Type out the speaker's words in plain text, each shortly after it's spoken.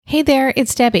Hey there,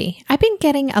 it's Debbie. I've been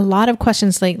getting a lot of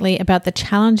questions lately about the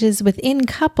challenges within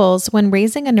couples when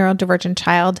raising a neurodivergent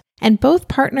child, and both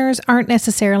partners aren't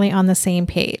necessarily on the same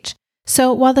page.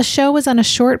 So while the show was on a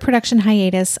short production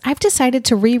hiatus, I've decided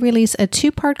to re-release a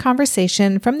 2-part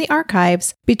conversation from the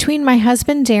archives between my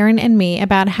husband Derin and me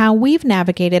about how we've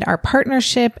navigated our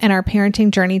partnership and our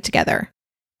parenting journey together.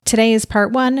 Today is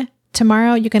part 1.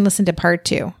 Tomorrow you can listen to part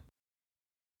 2.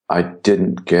 I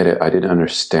didn't get it. I didn't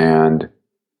understand.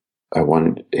 I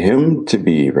wanted him to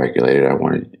be regulated. I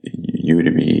wanted you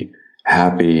to be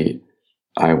happy.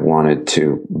 I wanted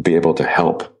to be able to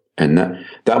help. And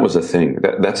that was the thing.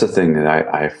 That's the thing that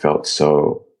I felt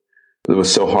it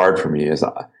was so hard for me, is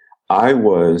I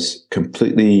was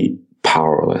completely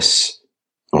powerless,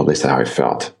 or at least how I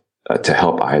felt, to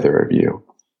help either of you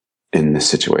in this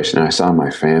situation. I saw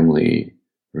my family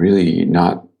really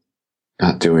not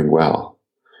doing well,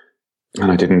 and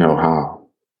I didn't know how.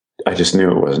 I just knew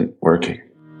it wasn't working.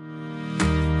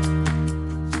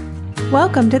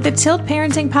 Welcome to the Tilt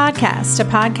Parenting Podcast, a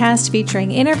podcast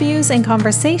featuring interviews and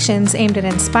conversations aimed at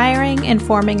inspiring,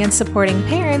 informing, and supporting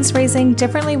parents raising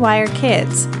differently wired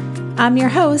kids. I'm your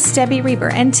host, Debbie Reber,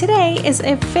 and today is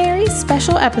a very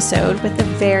special episode with a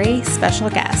very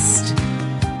special guest.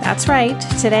 That's right,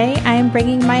 today I am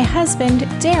bringing my husband,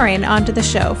 Derin, onto the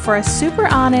show for a super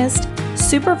honest,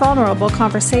 super vulnerable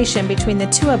conversation between the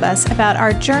two of us about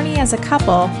our journey as a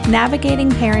couple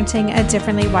navigating parenting a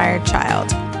differently wired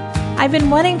child. I've been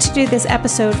wanting to do this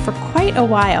episode for quite a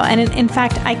while, and in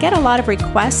fact, I get a lot of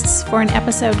requests for an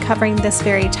episode covering this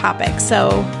very topic,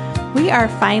 so we are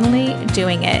finally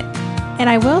doing it. And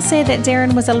I will say that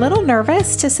Derin was a little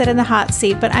nervous to sit in the hot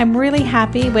seat, but I'm really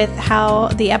happy with how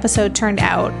the episode turned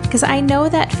out, because I know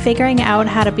that figuring out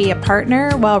how to be a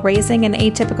partner while raising an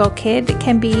atypical kid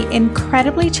can be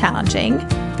incredibly challenging,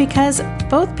 because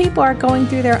both people are going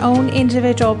through their own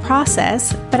individual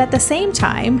process, but at the same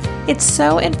time, it's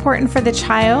so important for the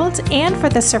child and for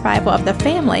the survival of the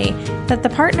family that the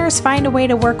partners find a way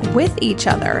to work with each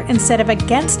other instead of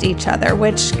against each other,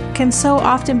 which can so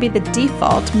often be the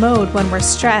default mode when we're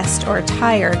stressed or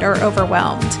tired or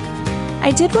overwhelmed.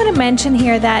 I did want to mention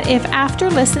here that if after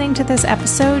listening to this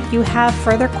episode you have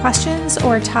further questions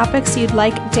or topics you'd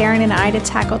like Derin and I to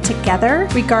tackle together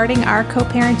regarding our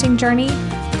co-parenting journey,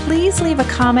 please leave a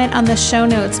comment on the show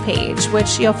notes page,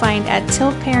 which you'll find at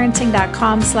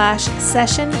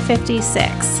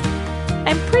tiltparenting.com/session56.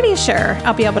 I'm pretty sure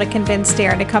I'll be able to convince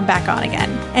Derin to come back on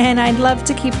again. And I'd love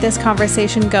to keep this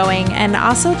conversation going and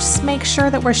also just make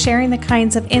sure that we're sharing the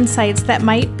kinds of insights that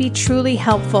might be truly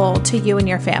helpful to you and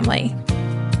your family.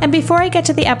 And before I get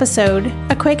to the episode,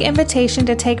 a quick invitation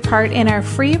to take part in our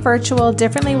free virtual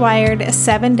Differently Wired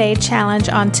 7-day challenge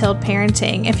on Tilt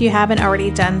Parenting if you haven't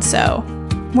already done so.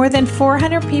 More than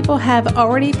 400 people have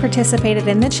already participated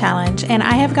in the challenge, and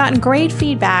I have gotten great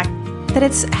feedback that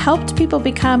it's helped people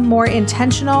become more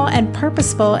intentional and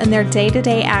purposeful in their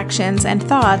day-to-day actions and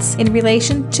thoughts in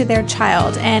relation to their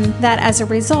child, and that as a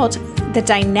result, the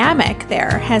dynamic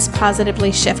there has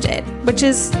positively shifted, which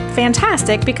is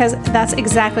fantastic because that's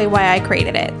exactly why I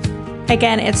created it.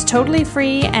 Again, it's totally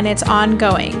free and it's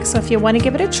ongoing, so if you want to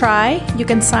give it a try, you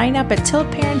can sign up at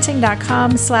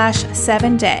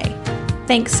tiltparenting.com/7day.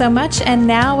 Thanks so much, and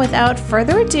now without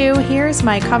further ado, here's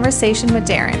my conversation with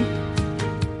Derin.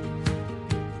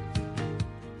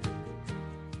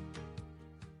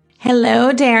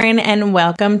 Hello, Derin, and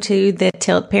welcome to the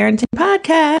Tilt Parenting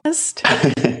Podcast.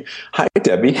 Hi,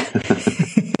 Debbie.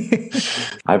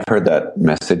 I've heard that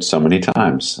message so many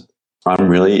times. I'm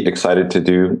really excited to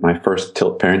do my first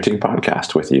Tilt Parenting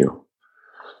podcast with you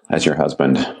as your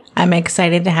husband. I'm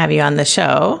excited to have you on the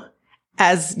show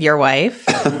as your wife.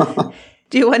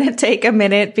 Do you want to take a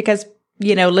minute? Because,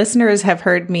 listeners have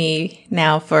heard me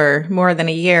now for more than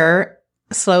a year,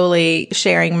 slowly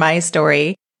sharing my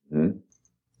story. Mm-hmm.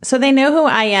 So they know who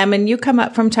I am, and you come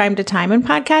up from time to time in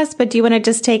podcasts, but do you want to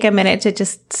just take a minute to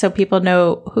just so people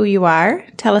know who you are?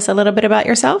 Tell us a little bit about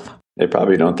yourself. They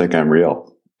probably don't think I'm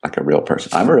real, like a real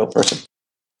person. I'm a real person.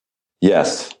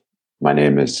 Yes, my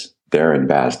name is Derin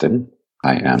Basden.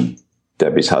 I am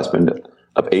Debbie's husband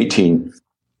of 18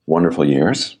 wonderful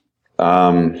years.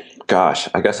 I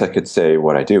guess I could say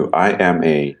what I do. I am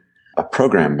a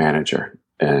program manager,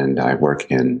 and I work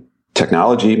in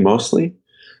technology mostly.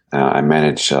 I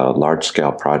manage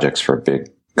large-scale projects for big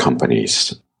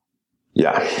companies.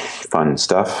 Yeah, fun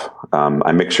stuff.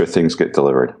 I make sure things get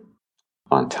delivered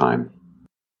on time.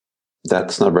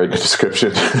 That's not a very good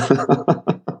description.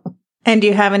 And do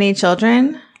you have any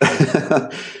children?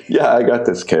 Yeah, I got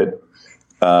this kid.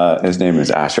 His name is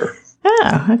Asher.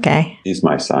 Oh, okay. He's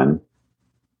my son,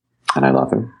 and I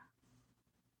love him.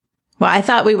 Well, I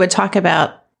thought we would talk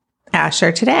about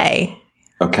Asher today.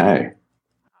 Okay.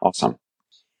 Awesome.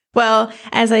 Well,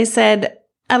 as I said,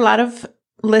 a lot of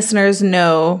listeners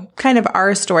know kind of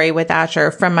our story with Asher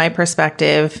from my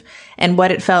perspective and what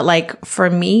it felt like for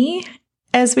me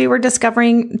as we were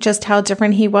discovering just how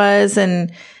different he was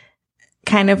and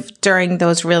kind of during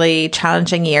those really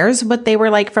challenging years, what they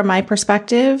were like from my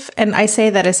perspective. And I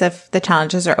say that as if the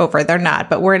challenges are over. They're not,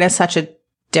 but we're in such a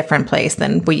different place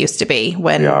than we used to be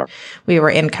when we were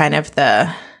in kind of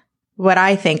what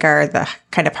I think are the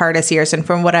kind of hardest years. And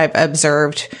from what I've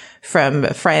observed from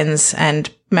friends and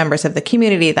members of the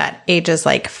community, that ages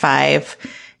like 5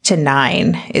 to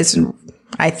 9 is,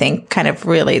 I think, kind of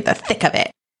really the thick of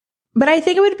it. But I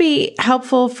think it would be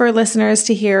helpful for listeners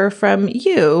to hear from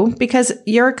you because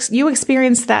you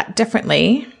experienced that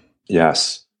differently.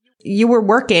 Yes. You were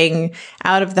working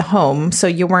out of the home, so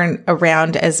you weren't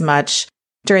around as much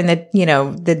during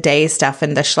the day stuff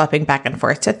and the schlepping back and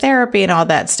forth to therapy and all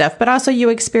that stuff. But also you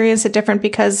experienced it different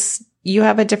because you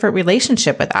have a different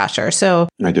relationship with Asher. So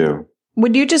I do.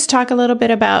 Would you just talk a little bit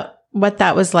about what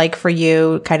that was like for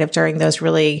you kind of during those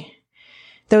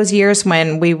years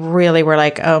when we really were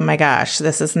like, oh my gosh,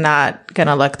 this is not going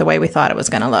to look the way we thought it was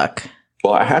going to look?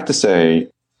 Well, I have to say,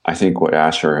 I think what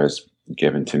Asher has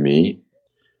given to me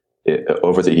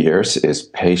over the years is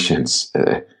patience.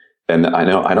 And I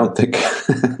don't think,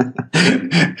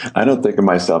 I don't think of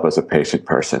myself as a patient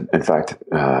person. In fact,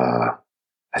 I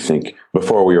think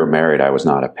before we were married, I was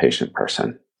not a patient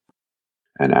person.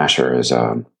 And Asher has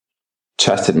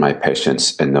tested my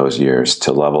patience in those years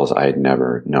to levels I had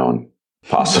never known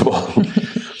possible.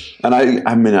 And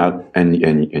I mean,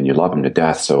 and you love him to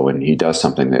death. So when he does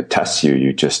something that tests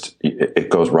you, it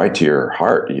goes right to your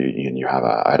heart.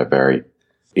 I had a very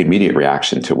immediate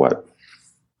reaction to what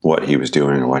he was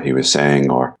doing or what he was saying,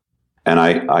 and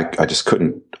I just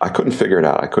couldn't figure it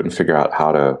out. I couldn't figure out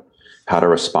how to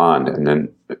respond. And then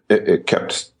it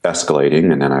kept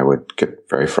escalating, and then I would get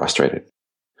very frustrated.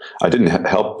 I didn't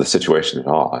help the situation at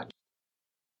all.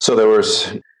 So there were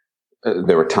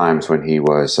times when he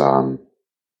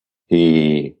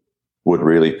would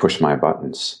really push my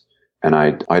buttons, and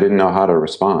I didn't know how to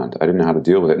respond. I didn't know how to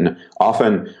deal with it. And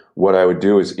often what I would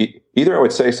do is either I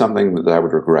would say something that I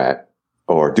would regret,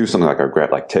 or do something like I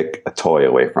regret, like take a toy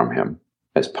away from him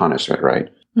as punishment, right?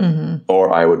 Mm-hmm.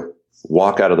 Or I would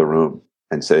walk out of the room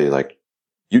and say, like,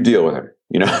 you deal with him.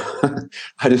 It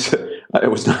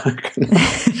was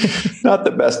not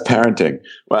the best parenting.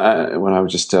 When I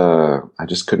was I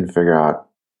just couldn't figure out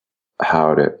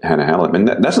how to handle it. And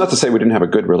that's not to say we didn't have a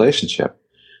good relationship.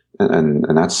 And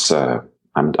that's,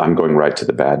 I'm going right to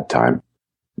the bad time.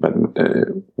 But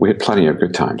we had plenty of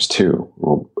good times too.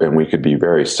 And we could be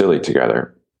very silly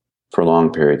together for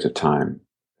long periods of time.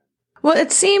 Well,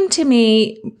 it seemed to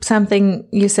me something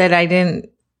you said, I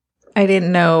didn't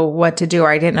know what to do,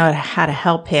 or I didn't know how to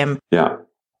help him. Yeah.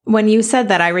 When you said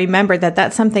that, I remembered that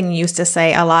that's something you used to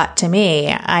say a lot to me.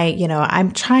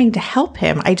 I'm trying to help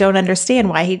him. I don't understand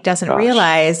why he doesn't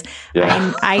realize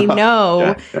I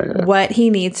know what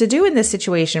he needs to do in this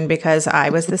situation because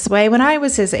I was this way when I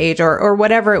was his age or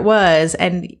whatever it was.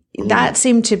 And that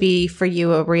seemed to be for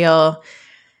you a real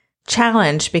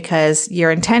challenge because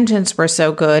your intentions were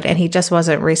so good and he just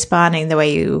wasn't responding the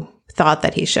way you thought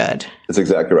that he should. That's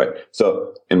exactly right.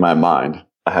 So in my mind,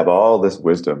 I have all this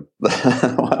wisdom that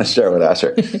I want to share with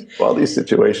Asher, all these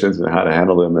situations and how to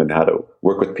handle them and how to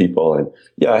work with people. And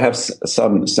I have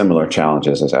some similar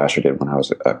challenges as Asher did when I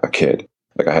was a kid.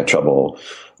 Like I had trouble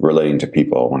relating to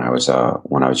people when I was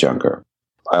younger.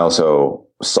 I also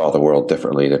saw the world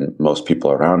differently than most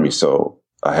people around me. So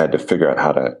I had to figure out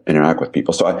how to interact with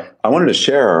people. So I wanted to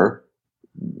share,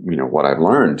 what I've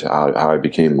learned, how I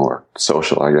became more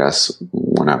social, I guess,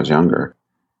 when I was younger.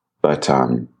 But,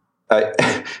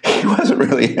 he wasn't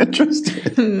really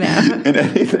interested in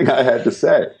anything I had to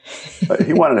say.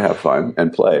 He wanted to have fun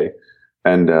and play,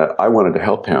 and I wanted to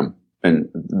help him. And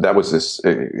that was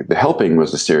the helping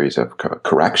was a series of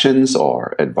corrections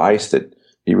or advice that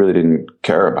he really didn't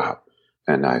care about.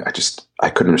 And I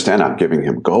couldn't understand. I'm giving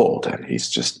him gold, and he's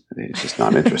just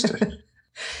not interested.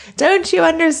 Don't you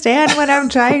understand what I'm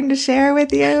trying to share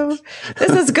with you?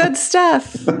 This is good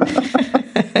stuff.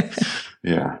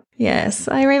 Yeah. Yes,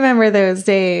 I remember those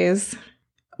days.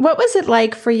 What was it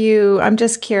like for you? I'm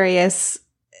just curious.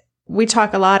 We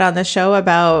talk a lot on the show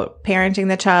about parenting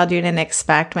the child you didn't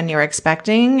expect when you were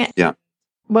expecting. Yeah.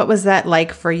 What was that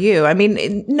like for you? I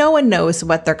mean, no one knows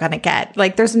what they're going to get.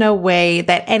 Like, there's no way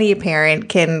that any parent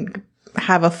can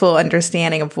have a full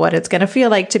understanding of what it's going to feel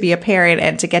like to be a parent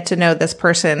and to get to know this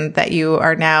person that you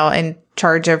are now in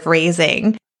charge of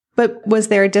raising. But was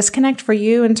there a disconnect for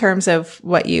you in terms of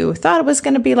what you thought it was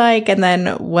going to be like and then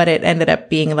what it ended up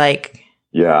being like?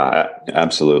 Yeah,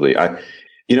 absolutely.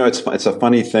 It's a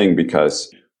funny thing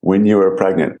because when you were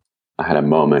pregnant, I had a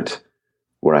moment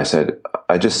where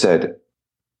I just said,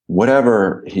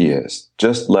 whatever he is,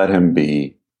 just let him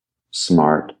be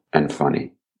smart and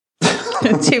funny.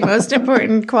 Two most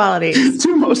important qualities.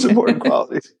 Two most important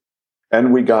qualities.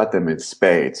 And we got them in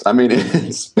spades. I mean,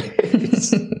 in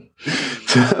spades.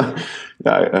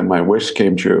 And my wish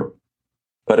came true.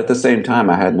 But at the same time,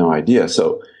 I had no idea.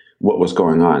 So what was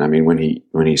going on? I mean, when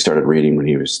he started reading when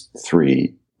he was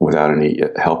 3 without any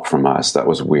help from us, that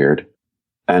was weird.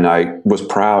 And I was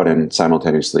proud and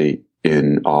simultaneously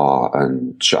in awe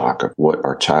and shock of what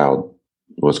our child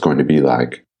was going to be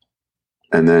like.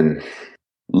 And then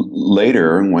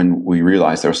later, when we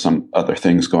realized there were some other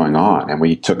things going on, and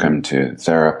we took him to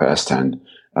therapist, and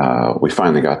we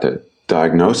finally got the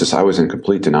diagnosis, I was in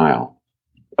complete denial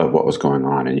of what was going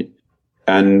on,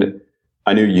 and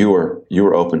I knew you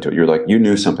were open to it. You're like, you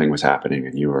knew something was happening,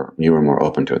 and you were more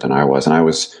open to it than I was, and I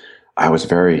was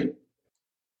very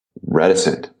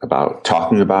reticent about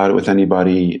talking about it with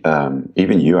anybody.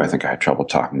 Even you, I think I had trouble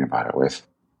talking about it with.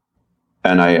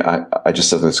 And I just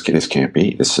said, this can't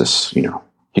be. This is,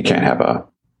 he can't have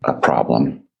a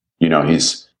problem.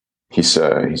 He's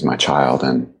my child.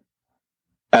 And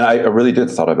I really did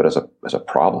thought of it as a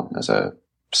problem, as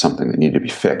something that needed to be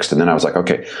fixed. And then I was like,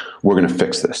 okay, we're going to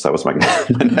fix this. That was my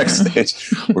next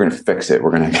stage. We're going to fix it.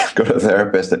 We're going to go to a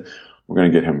therapist and we're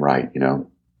going to get him right,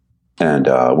 and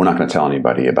we're not going to tell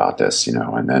anybody about this,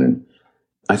 And then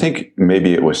I think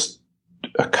maybe it was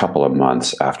a couple of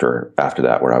months after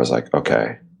that where I was like,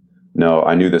 okay, no,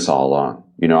 I knew this all along.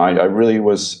 I really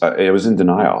was, it was in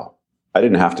denial. We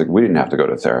didn't have to go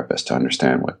to a therapist to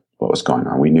understand what was going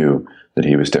on. We knew that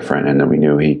he was different, and then we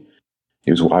knew he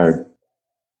was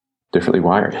differently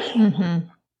wired, mm-hmm.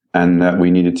 and that we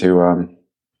needed to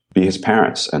be his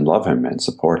parents and love him and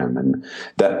support him. And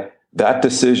that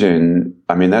decision,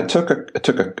 I mean, it took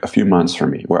a few months for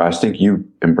me, where I think you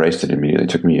embraced it immediately. It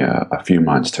took me a few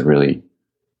months to really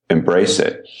embrace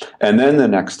it. And then the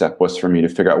next step was for me to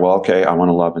figure out, well, okay, I want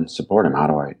to love and support him. How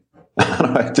do I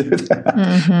do that?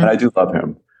 Mm-hmm. And I do love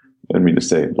him. I didn't mean to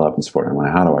say love and support him.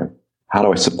 How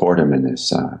do I support him in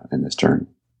this journey?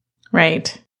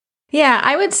 Right. Yeah,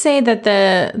 I would say that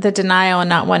the denial and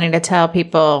not wanting to tell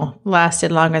people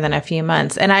lasted longer than a few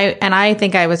months. And I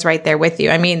think I was right there with you.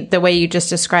 I mean, the way you just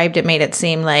described it made it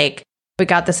seem like we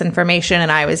got this information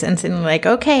and I was instantly like,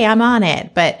 okay, I'm on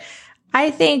it. But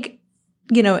I think,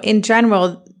 in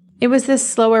general, it was this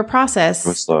slower process. It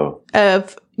was slow.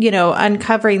 Of,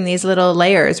 uncovering these little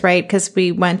layers, right? Because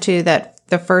we went to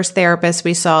the first therapist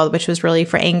we saw, which was really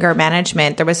for anger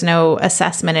management. There was no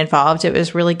assessment involved. It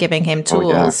was really giving him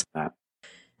tools. Oh, yeah.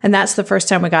 And that's the first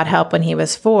time we got help when he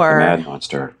was 4.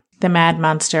 The mad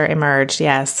monster emerged,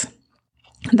 yes.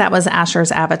 That was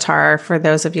Asher's avatar. For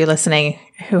those of you listening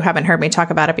who haven't heard me talk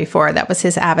about it before, that was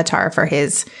his avatar for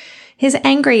his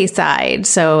angry side.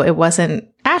 So it wasn't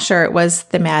Asher, it was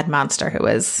the mad monster who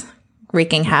was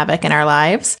wreaking havoc in our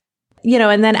lives.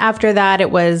 And then after that,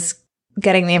 it was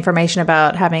getting the information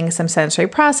about having some sensory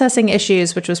processing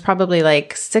issues, which was probably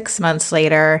like 6 months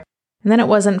later. And then it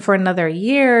wasn't for another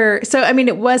year. So, I mean,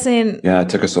 it wasn't. Yeah, it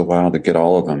took us a while to get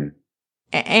all of them.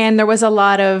 And there was a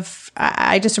lot of,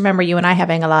 I just remember you and I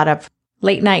having a lot of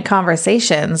late night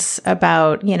conversations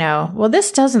about, well,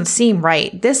 this doesn't seem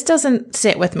right. This doesn't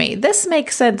sit with me. This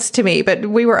makes sense to me. But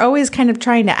we were always kind of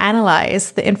trying to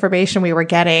analyze the information we were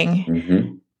getting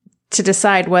mm-hmm. to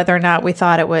decide whether or not we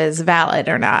thought it was valid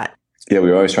or not. Yeah,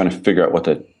 we were always trying to figure out what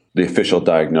the official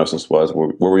diagnosis was.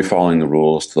 Were we following the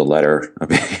rules to the letter?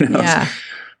 Yeah.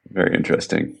 Very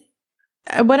interesting.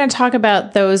 I want to talk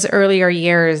about those earlier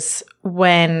years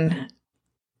when,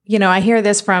 I hear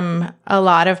this from a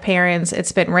lot of parents.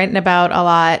 It's been written about a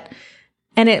lot.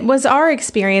 And it was our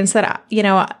experience that,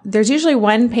 there's usually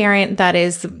one parent that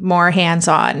is more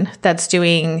hands-on, that's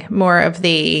doing more of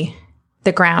the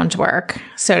groundwork,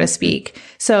 so to speak.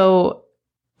 So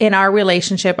in our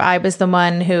relationship, I was the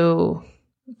one who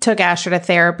took Asher to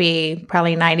therapy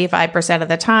probably 95% of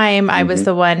the time. Mm-hmm. I was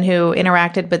the one who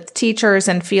interacted with teachers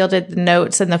and fielded the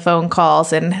notes and the phone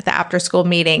calls and the after-school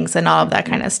meetings and all of that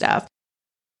kind of stuff.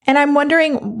 And I'm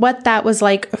wondering what that was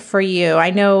like for you.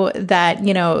 I know that,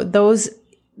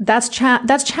 that's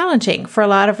challenging for a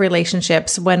lot of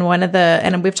relationships when one of the,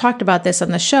 and we've talked about this on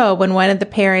the show, when one of the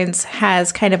parents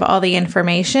has kind of all the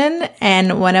information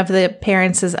and one of the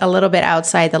parents is a little bit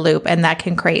outside the loop, and that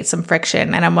can create some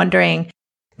friction. And I'm wondering,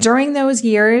 during those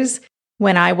years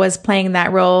when I was playing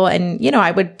that role and,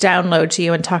 I would download to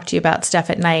you and talk to you about stuff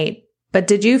at night, But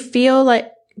did you feel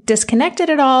like disconnected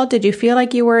at all? Did you feel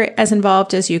like you were as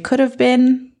involved as you could have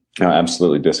been? No,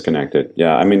 absolutely disconnected.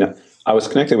 Yeah. I mean, I was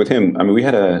connected with him. I mean, we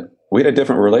had a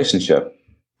different relationship.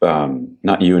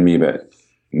 Not you and me, but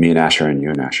me and Asher and you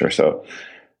and Asher. So,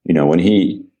 when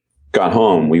he got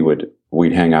home,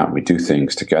 we'd hang out and we'd do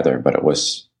things together, but it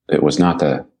was not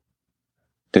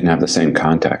didn't have the same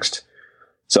context.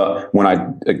 So when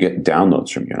I'd get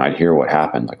downloads from you and I'd hear what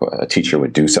happened, like a teacher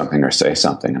would do something or say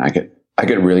something, and I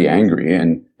get really angry,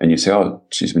 and you say, "Oh,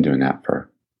 she's been doing that for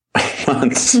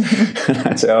months."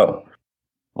 I'd say, "Oh,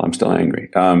 well, I'm still angry."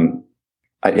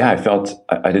 I felt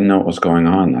I didn't know what was going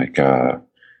on. Like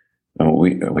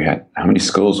we had, how many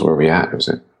schools were we at? It was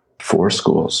at 4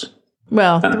 schools.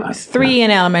 Well, 3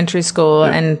 in elementary school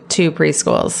and 2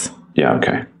 preschools. Yeah.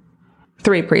 Okay.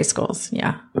 3 preschools.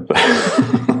 Yeah.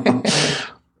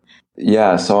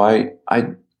 Yeah. So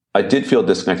I did feel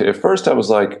disconnected. At first I was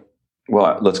like, well,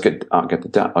 I'll get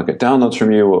downloads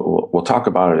from you. We'll talk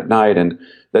about it at night. And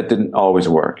that didn't always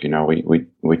work.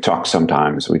 We talked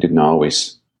sometimes. We didn't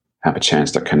always have a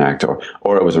chance to connect,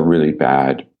 or it was a really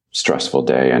bad, stressful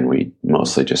day, and we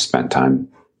mostly just spent time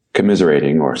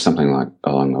commiserating or something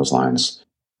along those lines.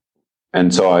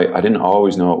 And so I didn't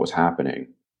always know what was happening.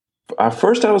 At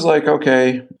first I was like,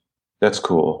 okay, that's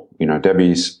cool.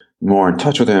 Debbie's more in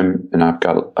touch with him, and I've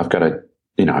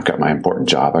got my important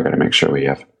job. I got to make sure we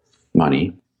have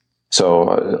money.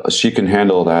 So she can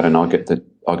handle that, and I'll get the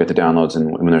downloads.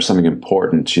 And when there's something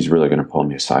important, she's really going to pull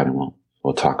me aside, and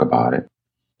we'll talk about it.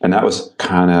 And that was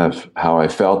kind of how I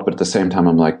felt. But at the same time,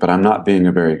 I'm like, but I'm not being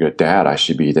a very good dad. I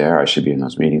should be there. I should be in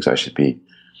those meetings. I should be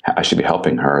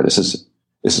helping her. This is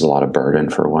a lot of burden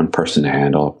for one person to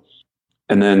handle.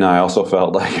 And then I also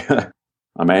felt like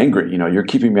I'm angry. You're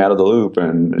keeping me out of the loop,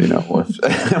 and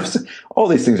all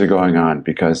these things are going on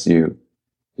because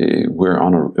it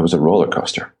was a roller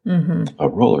coaster, a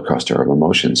roller coaster of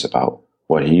emotions about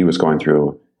what he was going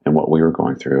through and what we were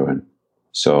going through. And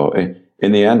so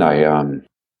in the end, I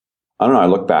don't know. I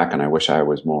look back and I wish I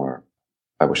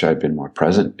had been more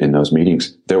present in those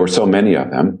meetings. There were so many of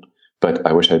them, but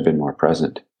I wish I'd been more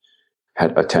present,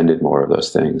 had attended more of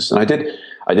those things. And I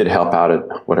did help out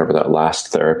at whatever that last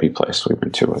therapy place we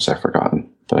went to was. I've forgotten,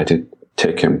 but I did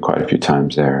take him quite a few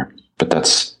times there. But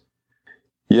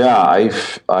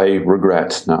I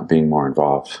regret not being more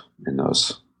involved in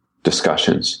those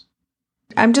discussions.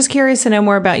 I'm just curious to know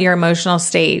more about your emotional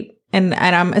state. And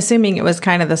I'm assuming it was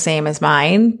kind of the same as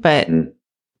mine, but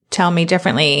tell me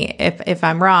differently if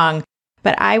I'm wrong.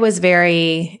 But I was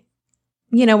very,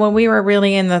 when we were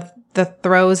really in the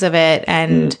throes of it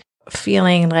and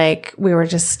feeling like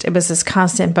it was this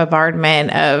constant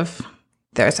bombardment of,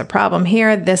 there's a problem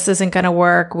here, this isn't going to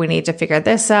work, we need to figure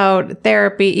this out,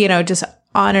 therapy, just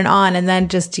on. And then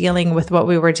just dealing with what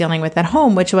we were dealing with at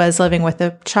home, which was living with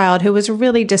a child who was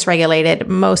really dysregulated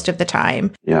most of the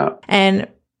time. Yeah. And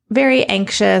very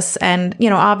anxious, and,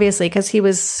 obviously, because he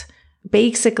was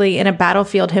basically in a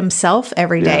battlefield himself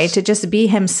every day to just be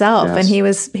himself. Yes. And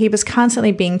he was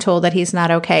constantly being told that he's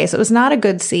not okay. So it was not a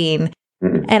good scene.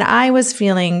 Mm-mm. And I was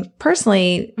feeling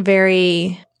personally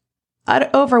very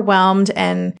overwhelmed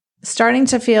and starting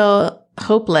to feel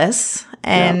hopeless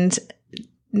and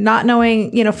not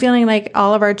knowing, feeling like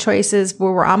all of our choices,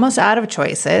 we're almost out of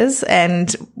choices.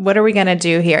 And what are we going to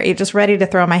do here? You're just ready to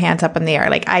throw my hands up in the air.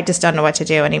 Like, I just don't know what to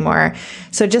do anymore.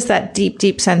 So just that deep,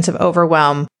 deep sense of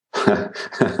overwhelm.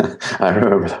 I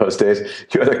remember those days.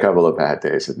 You had a couple of bad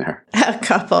days in there. A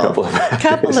couple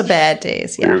of bad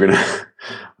days. Yeah.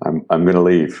 I'm going to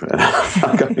leave. And I'm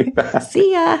not coming back.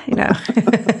 See ya.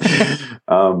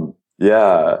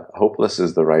 Hopeless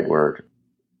is the right word.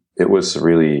 It was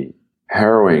really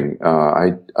harrowing.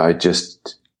 I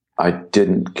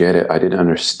didn't get it. I didn't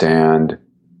understand.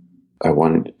 I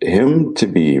wanted him to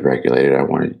be regulated. I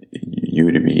wanted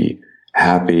you to be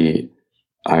happy.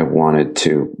 I wanted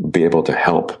to be able to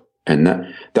help. And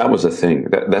that was a thing.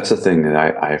 That's the thing that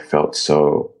I felt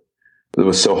it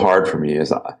was so hard for me,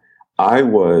 is I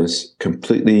was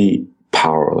completely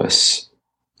powerless,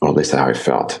 or at least how I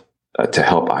felt, to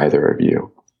help either of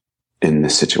you in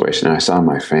this situation. I saw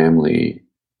my family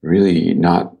really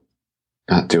not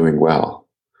doing well.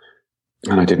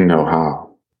 And I didn't know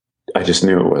how. I just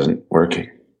knew it wasn't working.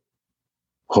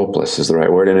 Hopeless is the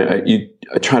right word. And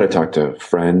I try to talk to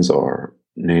friends or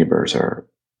neighbors,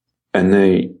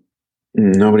 and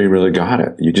nobody really got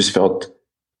it. You just felt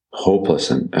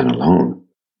hopeless and alone,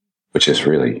 which is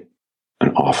really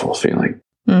an awful feeling.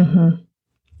 Mm-hmm.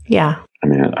 Yeah. I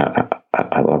mean,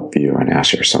 I love you and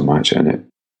Asher so much, and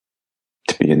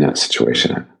to be in that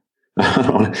situation,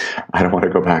 I don't want to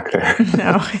go back there.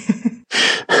 No.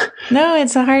 No,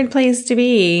 it's a hard place to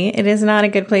be. It is not a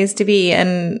good place to be.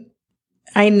 And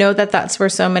I know that that's where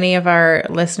so many of our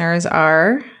listeners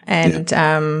are. And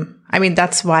I mean,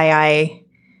 that's why I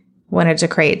wanted to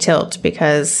create Tilt,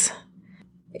 because,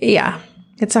 yeah,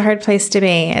 it's a hard place to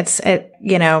be.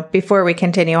 Before we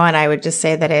continue on, I would just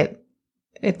say that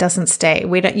it doesn't stay.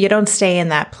 You don't stay in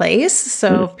that place.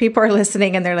 So if people are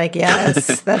listening and they're like,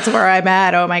 yes, that's where I'm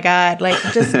at. Oh my God. Like,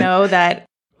 just know that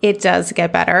it does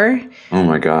get better. Oh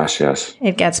my gosh, yes.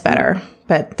 It gets better.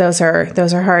 But those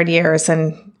are hard years,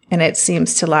 and it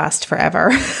seems to last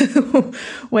forever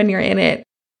when you're in it.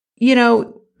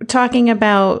 Talking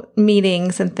about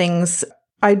meetings and things,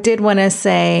 I did want to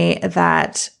say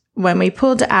that when we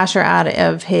pulled Asher out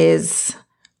of his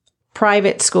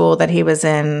private school that he was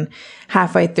in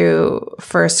halfway through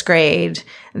first grade,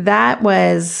 that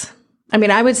was,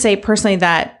 I would say personally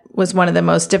that was one of the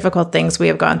most difficult things we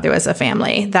have gone through as a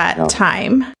family that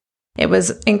time. It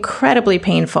was incredibly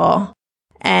painful.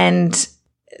 And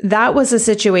that was a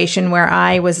situation where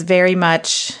I was very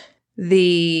much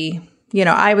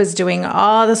I was doing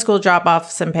all the school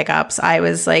drop-offs and pickups. I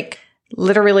was like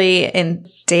literally in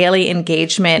daily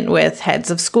engagement with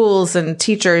heads of schools and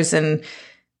teachers and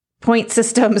point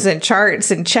systems and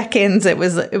charts and check-ins. It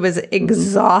was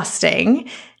exhausting.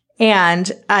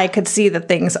 And I could see that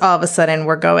things all of a sudden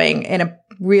were going in a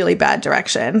really bad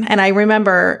direction. And I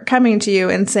remember coming to you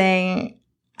and saying,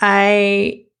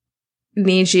 I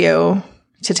need you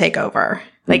to take over.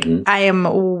 Like, I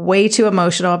am way too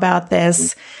emotional about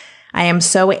this. I am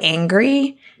so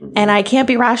angry, and I can't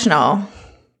be rational.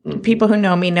 People who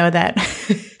know me know that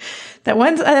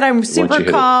that I'm super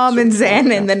calm and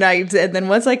zen, and then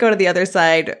once I go to the other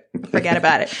side, forget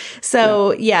about it.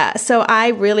 So so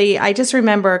I just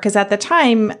remember, because at the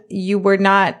time you were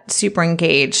not super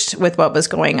engaged with what was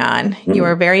going on. You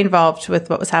were very involved with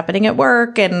what was happening at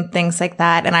work and things like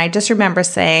that. And I just remember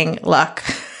saying, look,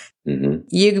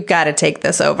 you've got to take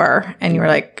this over. And you were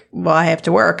like, well, I have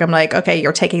to work. I'm like, okay,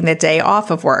 you're taking the day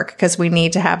off of work because we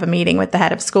need to have a meeting with the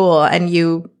head of school.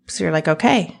 So you're like,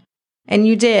 okay. And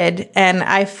you did. And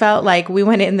I felt like we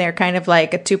went in there kind of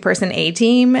like a 2-person A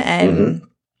team. And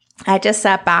I just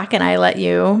sat back and I let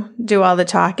you do all the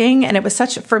talking. And it was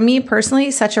for me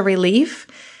personally, such a relief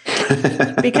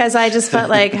because I just felt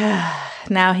like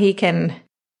now he's going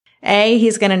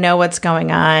to know what's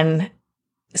going on.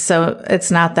 So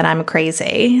it's not that I'm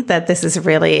crazy, that this is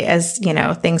really as,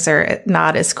 things are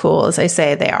not as cool as I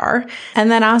say they are.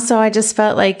 And then also I just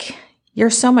felt like you're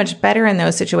so much better in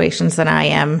those situations than I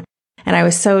am. And I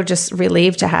was so just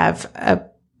relieved to have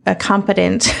a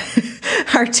competent,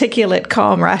 articulate,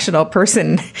 calm, rational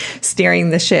person steering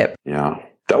the ship. Yeah,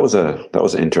 that was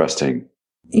an interesting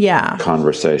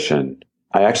conversation.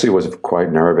 I actually was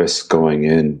quite nervous going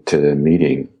into the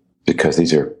meeting because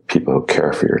these are people who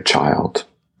care for your child,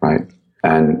 right?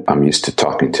 And I'm used to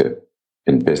talking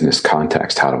in business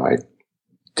context, how do I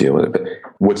deal with it? But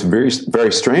what's very,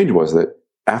 very strange was that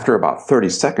after about 30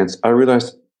 seconds, I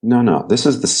realized, no, this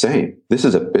is the same. This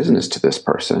is a business to this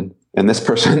person. And this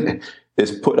person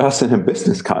is put us in a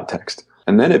business context.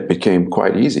 And then it became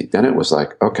quite easy. Then it was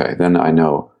like, okay, then I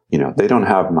know, they don't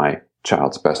have my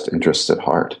child's best interests at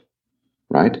heart,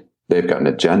 right? They've got an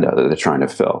agenda that they're trying to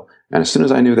fill. And as soon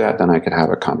as I knew that, then I could have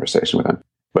a conversation with them.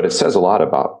 But it says a lot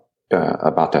about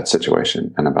that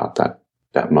situation and about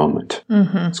that moment.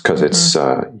 It's because it's,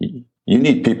 you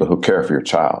need people who care for your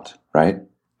child, right?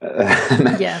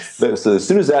 Yes. So as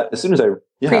soon as I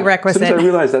prerequisite. As soon as I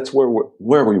realized that's where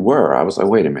we were, I was like,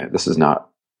 wait a minute, this is not,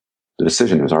 the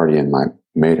decision was already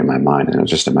made in my mind, and it was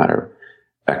just a matter of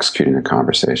executing the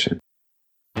conversation.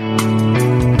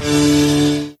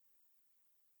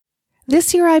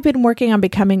 This year, I've been working on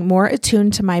becoming more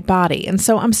attuned to my body, and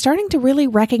so I'm starting to really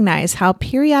recognize how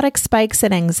periodic spikes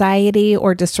in anxiety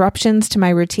or disruptions to my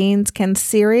routines can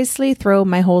seriously throw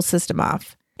my whole system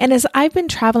off. And as I've been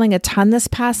traveling a ton this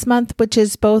past month, which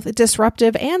is both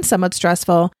disruptive and somewhat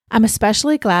stressful, I'm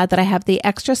especially glad that I have the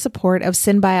extra support of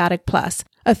Synbiotic Plus,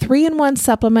 a 3-in-1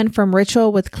 supplement from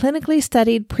Ritual with clinically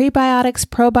studied prebiotics,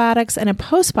 probiotics, and a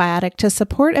postbiotic to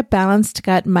support a balanced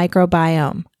gut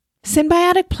microbiome.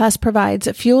 Synbiotic Plus provides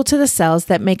fuel to the cells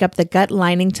that make up the gut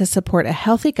lining to support a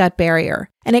healthy gut barrier.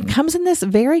 And it comes in this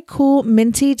very cool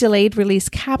minty delayed release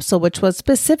capsule, which was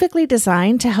specifically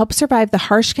designed to help survive the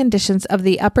harsh conditions of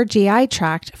the upper GI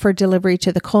tract for delivery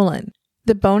to the colon.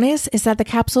 The bonus is that the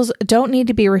capsules don't need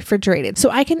to be refrigerated, so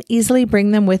I can easily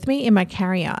bring them with me in my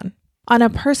carry-on. On a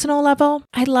personal level,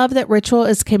 I love that Ritual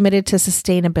is committed to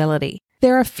sustainability.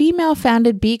 They're a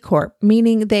female-founded B Corp,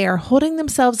 meaning they are holding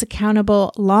themselves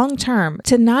accountable long-term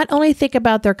to not only think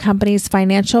about their company's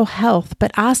financial health,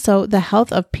 but also the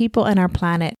health of people and our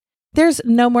planet. There's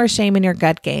no more shame in your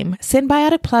gut game.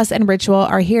 Synbiotic Plus and Ritual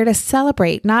are here to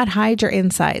celebrate, not hide your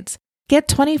insides. Get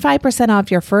 25% off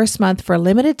your first month for a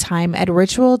limited time at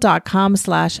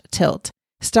ritual.com/tilt.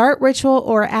 Start Ritual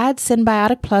or add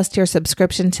Synbiotic Plus to your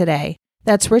subscription today.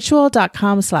 That's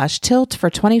ritual.com/tilt for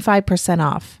 25%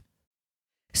 off.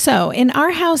 So in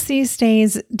our house these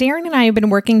days, Derin and I have been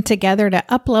working together to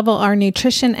up-level our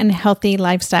nutrition and healthy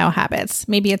lifestyle habits.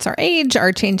 Maybe it's our age,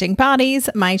 our changing bodies,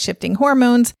 my shifting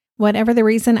hormones. Whatever the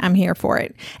reason, I'm here for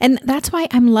it. And that's why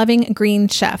I'm loving Green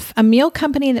Chef, a meal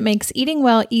company that makes eating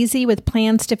well easy with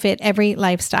plans to fit every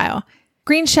lifestyle.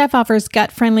 Green Chef offers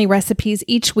gut-friendly recipes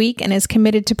each week and is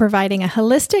committed to providing a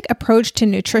holistic approach to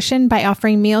nutrition by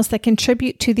offering meals that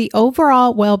contribute to the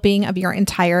overall well-being of your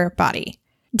entire body.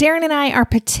 Derin and I are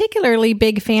particularly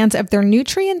big fans of their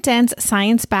nutrient-dense,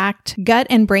 science-backed gut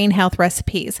and brain health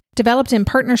recipes, developed in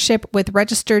partnership with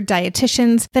registered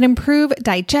dietitians that improve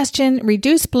digestion,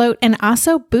 reduce bloat, and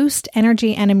also boost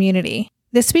energy and immunity.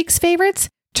 This week's favorites?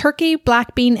 Turkey,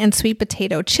 black bean, and sweet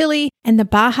potato chili, and the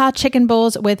Baja chicken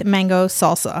bowls with mango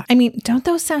salsa. I mean, don't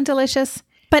those sound delicious?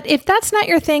 But if that's not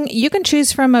your thing, you can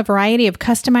choose from a variety of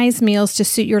customized meals to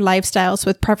suit your lifestyles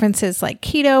with preferences like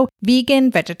keto,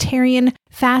 vegan, vegetarian,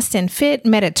 fast and fit,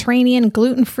 Mediterranean,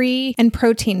 gluten-free, and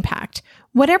protein-packed.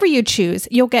 Whatever you choose,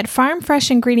 you'll get farm-fresh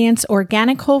ingredients,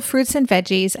 organic whole fruits and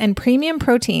veggies, and premium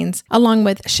proteins, along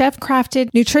with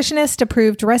chef-crafted,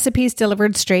 nutritionist-approved recipes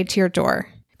delivered straight to your door.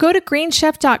 Go to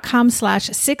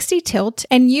greenchef.com/60tilt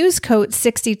and use code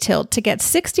 60tilt to get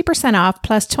 60% off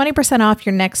plus 20% off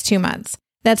your next 2 months.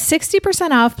 That's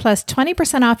 60% off plus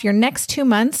 20% off your next 2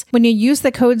 months when you use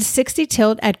the code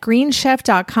 60tilt at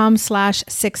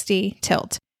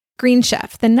greenchef.com/60tilt. Green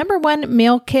Chef, the #1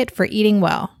 meal kit for eating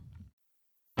well.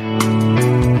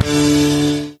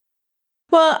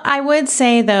 Well, I would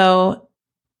say, though,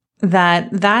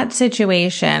 that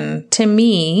situation, to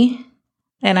me,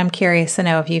 and I'm curious to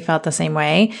know if you felt the same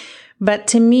way, but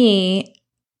to me,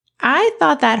 I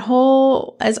thought that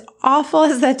whole, as awful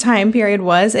as that time period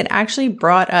was, it actually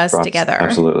brought us together.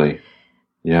 Absolutely.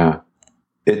 Yeah,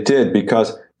 it did,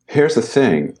 because here's the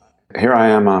thing. Here I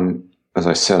am, as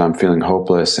I said, I'm feeling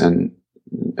hopeless and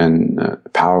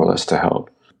powerless to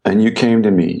help. And you came to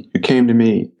me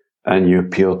and you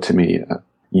appealed to me.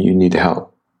 You need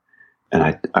help.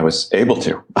 And I was able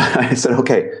to. I said,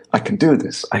 okay, I can do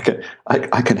this. I can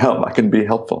help. I can be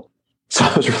helpful. So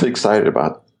I was really excited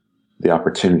about the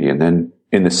opportunity. And then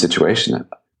in this situation,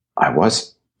 I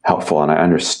was helpful and I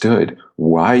understood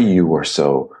why you were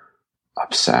so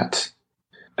upset.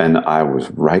 And I was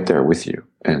right there with you.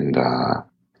 And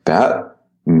that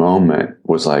moment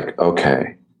was like,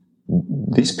 okay,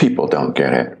 these people don't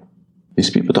get it. These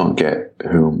people don't get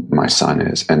who my son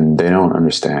is, and they don't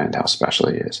understand how special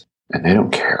he is, and they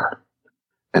don't care.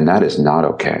 And that is not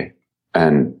okay.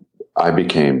 And I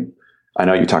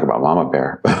know you talk about Mama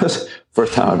Bear, but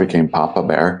first time I became Papa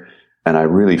Bear, and I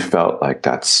really felt like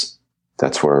that's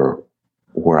where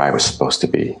I was supposed to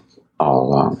be all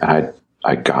along. And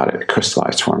I got it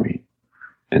crystallized for me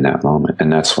in that moment.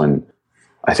 And that's when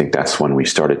we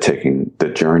started taking the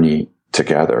journey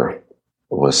together,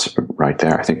 was right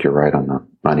there. I think you're right on the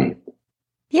money.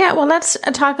 Yeah, well, let's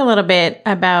talk a little bit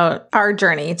about our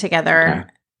journey together. Okay.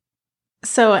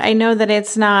 So I know that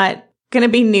it's not going to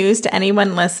be news to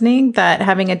anyone listening that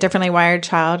having a differently wired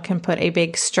child can put a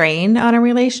big strain on a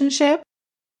relationship.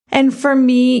 And for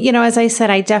me, as I said,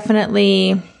 I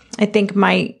think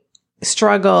my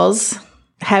struggles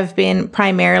have been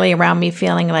primarily around me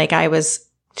feeling like I was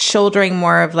shouldering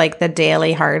more of like the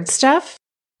daily hard stuff.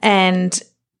 And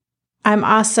I'm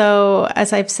also,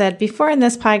 as I've said before in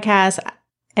this podcast,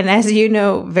 and as you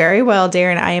know very well,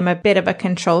 Derin, I am a bit of a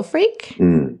control freak.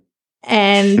 Mm.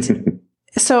 And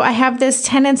so I have this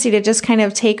tendency to just kind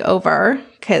of take over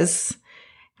because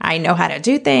I know how to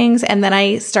do things. And then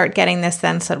I start getting this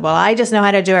sense that, well, I just know how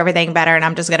to do everything better and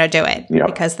I'm just going to do it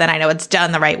because then I know it's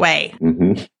done the right way.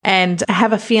 Mm-hmm. And I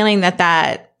have a feeling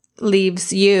that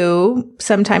leaves you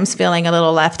sometimes feeling a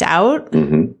little left out.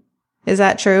 Mm-hmm. Is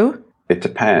that true? It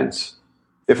depends.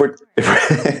 If we're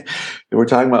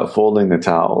talking about folding the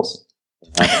towels,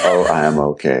 I am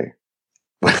okay.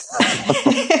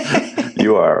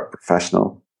 You are a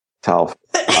professional towel.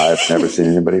 I've never seen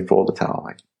anybody fold a towel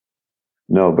like.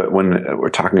 No, but when we're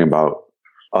talking about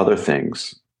other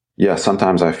things,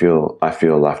 sometimes I feel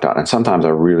left out, and sometimes I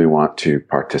really want to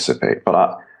participate.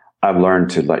 But I've learned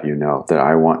to let you know that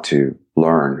I want to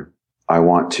learn. I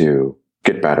want to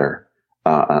get better,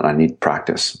 and I need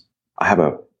practice. I have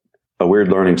a weird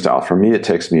learning style. For me, it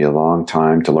takes me a long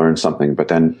time to learn something, but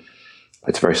then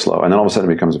it's very slow. And then all of a sudden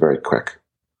it becomes very quick.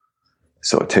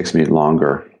 So it takes me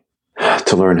longer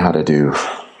to learn how to do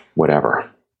whatever,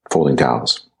 folding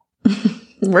towels.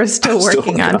 We're still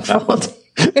working on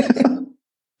folding.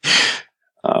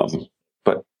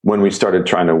 But when we started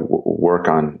trying to work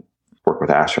with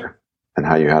Asher, and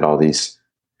how you had all these,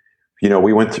 we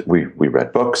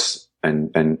read books,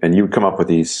 and you would come up with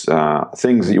these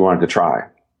things that you wanted to try.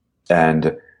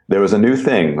 And there was a new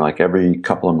thing like every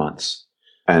couple of months,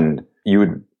 and you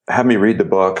would have me read the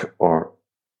book, or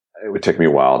it would take me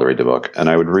a while to read the book, and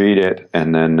I would read it,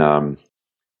 and then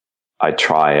I'd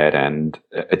try it, and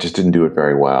it just didn't do it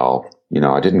very well.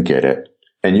 I didn't get it.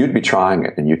 And you'd be trying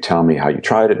it, and you'd tell me how you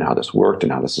tried it and how this worked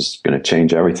and how this is going to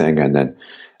change everything. And then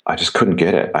I just couldn't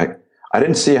get it. I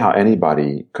didn't see how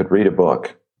anybody could read a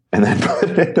book and then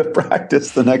put it into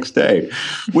practice the next day,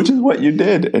 which is what you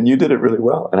did. And you did it really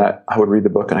well. And I would read the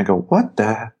book and I go, what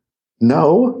the?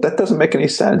 No, that doesn't make any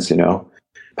sense.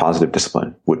 Positive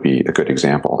discipline would be a good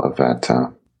example of that.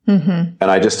 And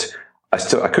I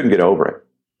couldn't get over it.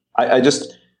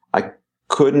 I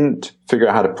couldn't figure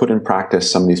out how to put in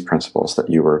practice some of these principles that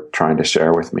you were trying to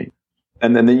share with me.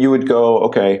 And then you would go,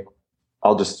 okay,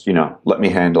 I'll just, let me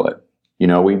handle it.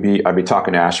 I'd be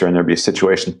talking to Asher, and there'd be a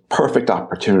situation, perfect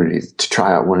opportunity to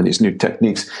try out one of these new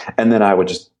techniques. And then I would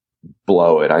just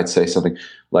blow it. I'd say something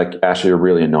like, Asher, you're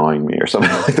really annoying me, or something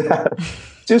like that.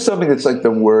 Do something that's like the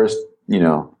worst,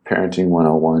 parenting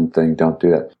 101 thing. Don't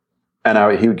do that. And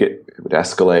it would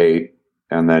escalate.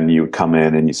 And then you would come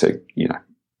in and you say,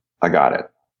 I got it.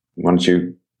 Why don't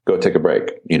you go take a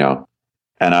break,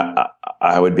 And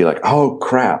I would be like, oh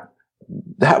crap,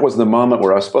 that was the moment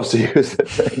where I was supposed to use the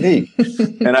technique.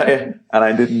 and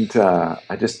I didn't, I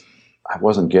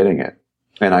wasn't getting it.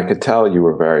 And I could tell you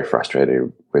were very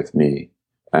frustrated with me.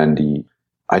 And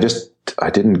I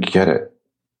didn't get it.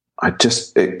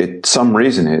 Some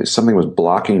reason something was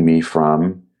blocking me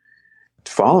from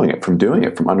following it, from doing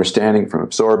it, from understanding, from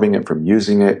absorbing it, from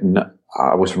using it. And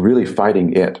I was really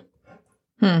fighting it.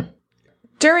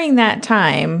 During that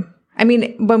time,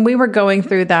 when we were going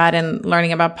through that and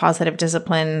learning about positive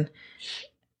discipline,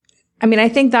 I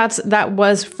think that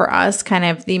was for us kind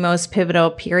of the most pivotal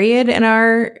period in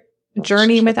our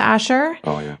journey with Asher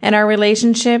and our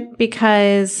relationship,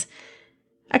 because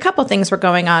a couple things were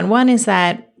going on. One is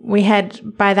that we had,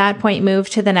 by that point,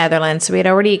 moved to the Netherlands. So we had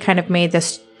already kind of made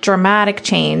this dramatic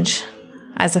change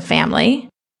as a family,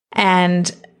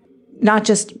 and not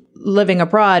just living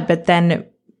abroad, but then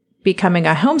becoming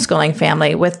a homeschooling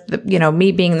family with,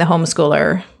 me being the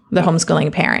homeschooler, the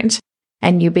homeschooling parent,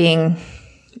 and you being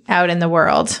out in the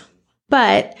world.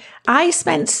 But I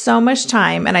spent so much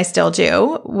time, and I still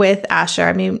do, with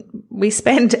Asher. We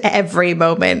spend every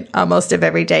moment, almost of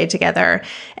every day together.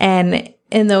 And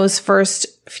in those first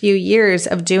few years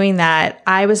of doing that,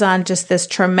 I was on just this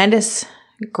tremendous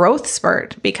growth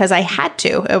spurt because I had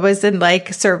to. It was in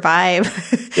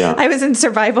survive. Yeah. I was in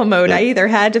survival mode. Yeah. I either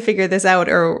had to figure this out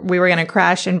or we were going to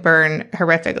crash and burn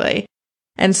horrifically.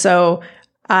 And so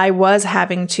I was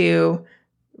having to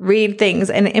read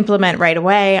things and implement right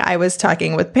away. I was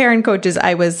talking with parent coaches.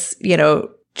 I was,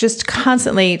 just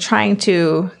constantly trying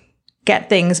to get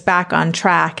things back on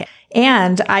track.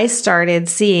 And I started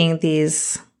seeing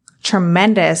these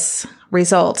tremendous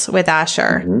results with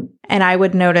Asher. Mm-hmm. And I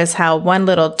would notice how one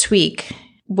little tweak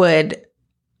would,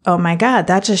 oh my God,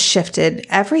 that just shifted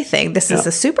everything. This is a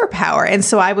superpower. And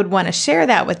so I would want to share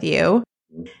that with you.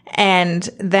 And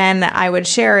then I would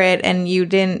share it and you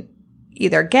didn't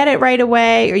either get it right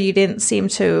away or you didn't seem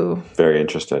to. Very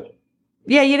interested.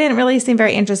 Yeah, you didn't really seem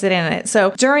very interested in it.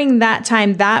 So during that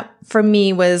time, that for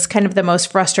me was kind of the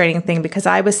most frustrating thing because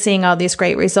I was seeing all these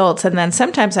great results. And then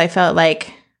sometimes I felt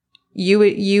like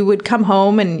you would come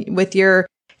home and with your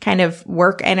kind of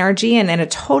work energy and in a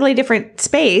totally different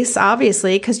space,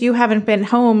 obviously, because you haven't been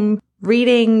home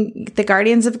reading The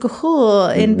Guardians of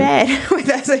Gahul in bed with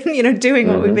us and, doing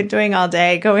what we've been doing all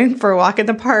day, going for a walk in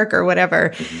the park or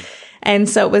whatever. And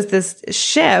so it was this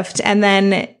shift. And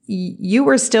then you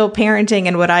were still parenting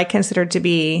in what I considered to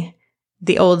be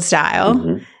the old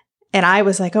style. And I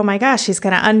was like, oh my gosh, she's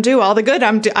going to undo all the good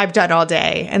I've done all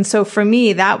day. And so for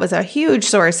me, that was a huge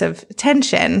source of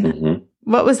tension.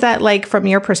 What was that like from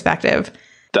your perspective?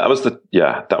 That was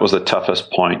the toughest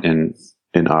point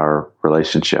in our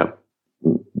relationship,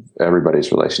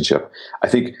 everybody's relationship. I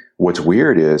think what's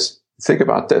weird is, think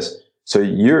about this. So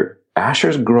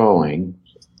Asher's growing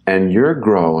and you're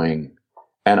growing.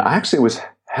 And I actually was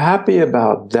happy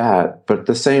about that. But at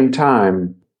the same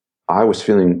time, I was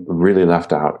feeling really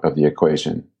left out of the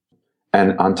equation.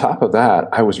 And on top of that,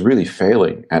 I was really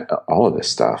failing at all of this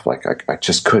stuff. Like I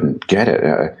just couldn't get it.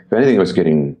 If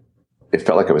anything, it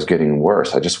felt like it was getting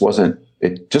worse. It just wasn't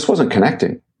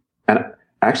connecting. And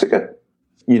I actually got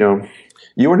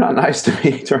you were not nice to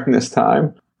me during this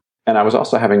time. And I was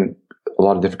also having a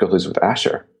lot of difficulties with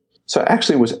Asher. So I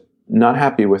actually was not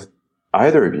happy with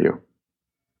either of you.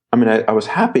 I mean, I was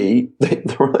happy that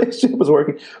the relationship was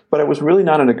working, but I was really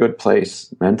not in a good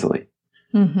place mentally.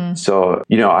 Mm-hmm. So,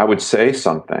 I would say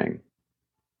something.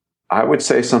 I would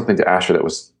say something to Asher that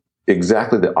was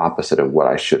exactly the opposite of what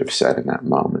I should have said in that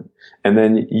moment. And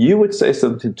then you would say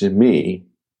something to me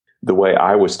the way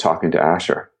I was talking to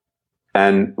Asher.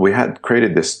 And we had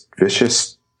created this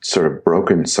vicious sort of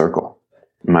broken circle.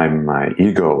 My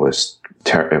ego was,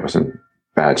 it was in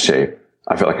bad shape.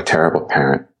 I felt like a terrible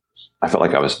parent. I felt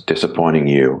like I was disappointing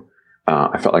you.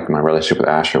 I felt like my relationship with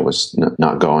Asher was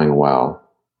not going well.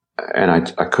 And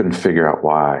I couldn't figure out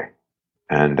why.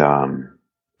 And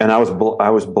I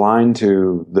was blind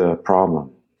to the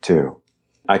problem too.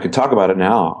 I could talk about it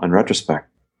now in retrospect,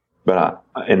 but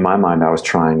in my mind, I was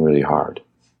trying really hard.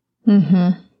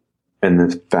 Mm-hmm. And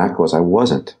the fact was, I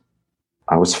wasn't.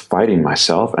 I was fighting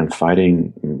myself and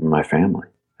fighting my family.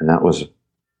 And that was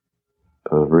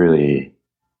really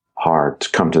hard to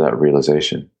come to that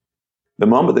realization. The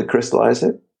moment that crystallized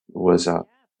it was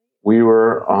we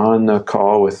were on a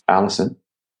call with Allison,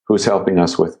 who was helping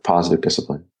us with positive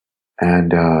discipline.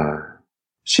 And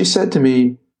she said to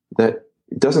me that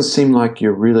it doesn't seem like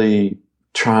you're really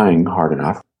trying hard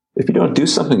enough. If you don't do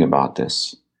something about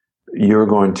this, you're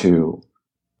going to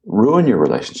ruin your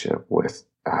relationship with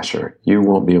Asher. You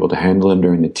won't be able to handle him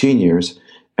during the teen years,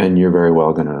 and you're very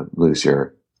well going to lose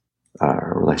your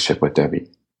relationship with Debbie.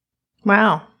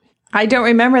 Wow. I don't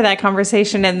remember that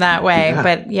conversation in that way,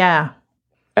 but yeah.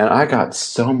 And I got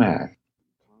so mad.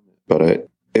 But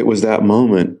it was that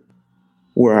moment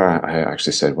where I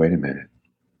actually said, wait a minute.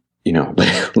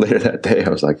 Later that day, I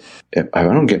was like, if I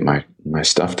don't get my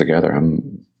stuff together,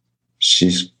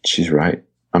 she's right.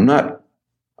 I'm not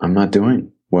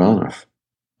doing well enough.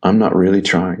 I'm not really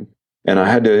trying. And I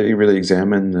had to really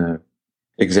examine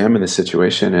the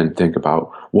situation and think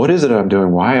about, what is it I'm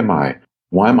doing? Why am I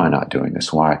not doing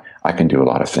this? Why? I can do a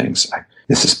lot of things.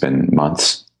 This has been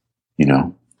months,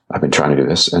 I've been trying to do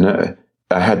this. And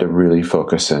I had to really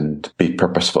focus and be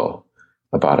purposeful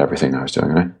about everything I was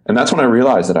doing. And that's when I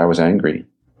realized that I was angry.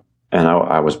 And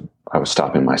I was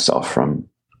stopping myself from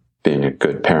being a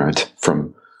good parent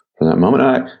from that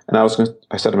moment. And I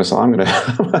said to myself, I'm going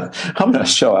to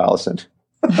show Allison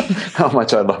how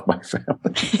much I love my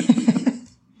family.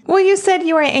 Well, you said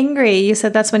you were angry. You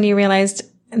said that's when you realized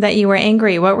that you were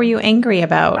angry. What were you angry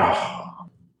about?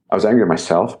 I was angry at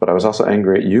myself, but I was also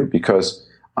angry at you because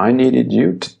I needed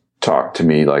you to talk to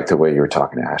me like the way you were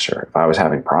talking to Asher. If I was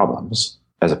having problems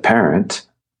as a parent,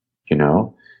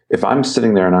 if I'm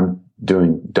sitting there and I'm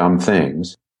doing dumb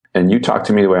things and you talk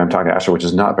to me the way I'm talking to Asher, which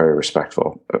is not very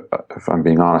respectful. If I'm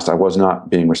being honest, I was not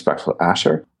being respectful to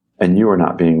Asher and you were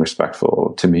not being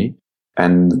respectful to me.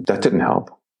 And that didn't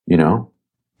help,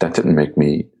 that didn't make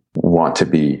me want to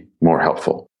be more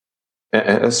helpful.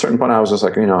 At a certain point, I was just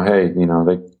like, hey,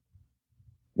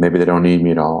 maybe they don't need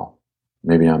me at all.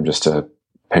 Maybe I'm just a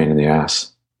pain in the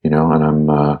ass, and I'm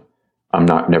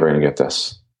never going to get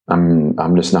this.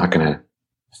 I'm just not going to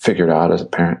figure it out as a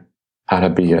parent, how to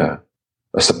be a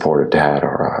supportive dad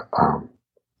or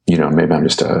maybe I'm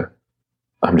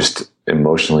just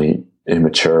emotionally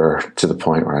immature to the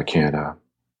point where I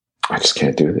just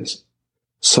can't do this.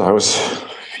 So I was,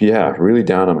 really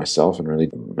down on myself and really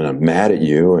mad at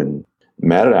you and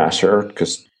mad at Asher,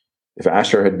 because if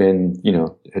Asher had been,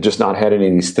 had just not had any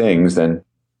of these things, then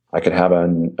I could have a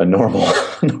normal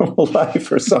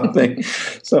life or something,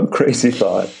 some crazy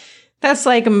thought. That's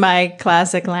like my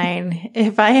classic line.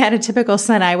 If I had a typical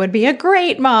son, I would be a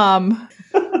great mom.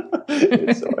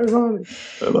 It's so ironic.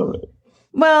 I love it.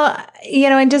 Well,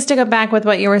 and just to go back with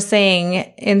what you were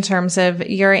saying in terms of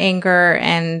your anger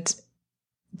and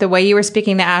the way you were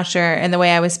speaking to Asher and the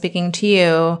way I was speaking to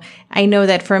you, I know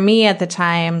that for me at the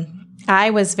time, I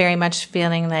was very much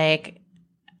feeling like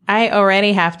I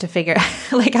already have to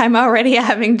I'm already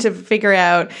having to figure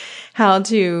out how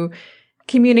to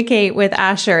communicate with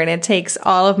Asher. And it takes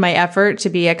all of my effort to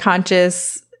be a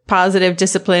conscious, positive,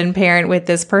 disciplined parent with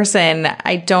this person.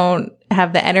 I don't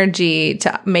have the energy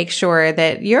to make sure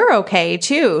that you're okay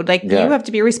too. You have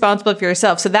to be responsible for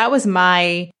yourself. So that was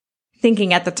my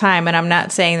thinking at the time. And I'm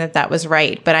not saying that was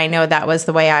right, but I know that was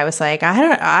the way I was like, I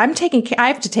have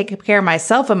to take care of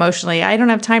myself emotionally. I don't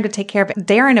have time to take care of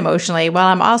Derin emotionally while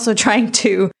I'm also trying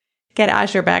to get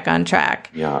Asher back on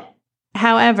track. Yeah.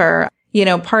 However,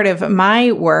 part of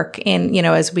my work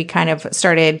as we kind of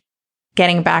started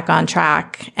getting back on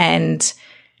track and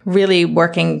really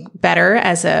working better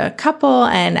as a couple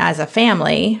and as a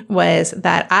family was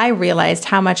that I realized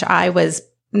how much I was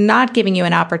not giving you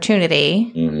an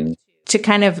opportunity to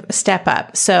kind of step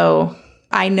up. So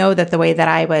I know that the way that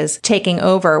I was taking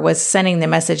over was sending the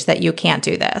message that you can't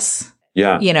do this.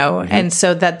 Yeah. And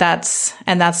so that's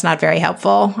not very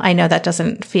helpful. I know that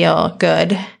doesn't feel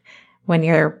good when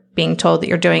you're being told that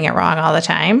you're doing it wrong all the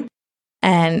time.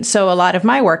 And so a lot of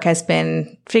my work has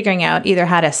been figuring out either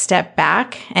how to step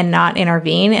back and not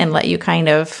intervene and let you kind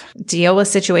of deal with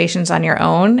situations on your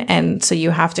own. And so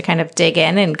you have to kind of dig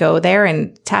in and go there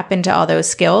and tap into all those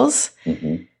skills.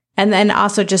 And then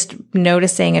also just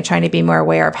noticing and trying to be more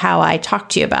aware of how I talk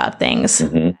to you about things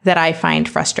that I find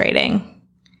frustrating.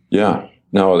 Yeah.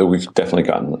 No, we've definitely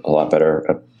gotten a lot better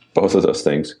at both of those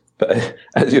things. But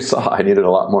as you saw, I needed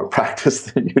a lot more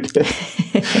practice than you did.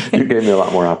 You gave me a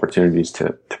lot more opportunities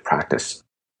to practice.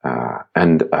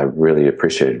 And I really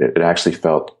appreciated it. It actually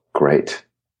felt great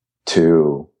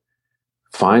to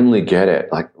finally get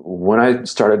it. Like when I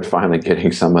started finally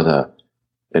getting some of the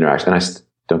interaction, and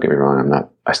don't get me wrong,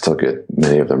 I still get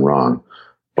many of them wrong.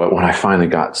 But when I finally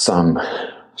got some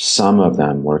of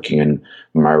them working, and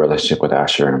my relationship with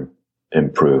Asher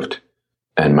improved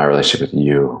and my relationship with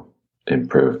you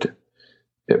improved,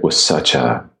 it was such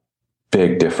a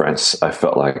big difference. I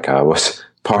felt like I was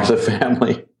part of the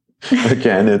family.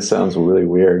 Again, it sounds really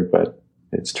weird, but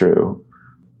it's true.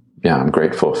 Yeah, I'm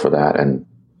grateful for that. And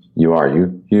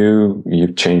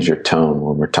you've changed your tone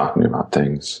when we're talking about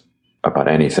things, about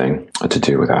anything to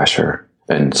do with Asher,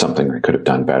 and something I could have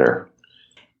done better.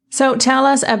 So tell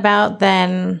us about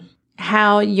then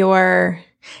how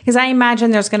because I imagine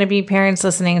there's going to be parents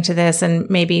listening to this and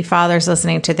maybe fathers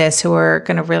listening to this who are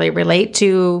going to really relate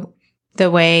to the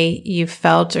way you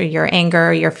felt, or your anger,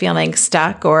 or you're feeling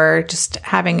stuck, or just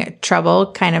having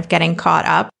trouble kind of getting caught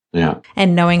up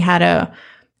and knowing how to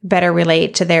better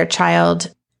relate to their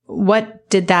child. What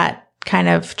did that kind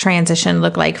of transition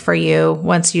look like for you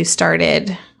once you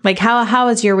started? Like how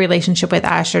has your relationship with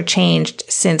Asher changed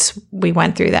since we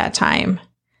went through that time?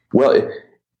 Well,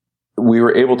 we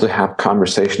were able to have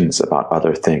conversations about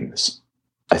other things,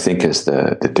 I think, is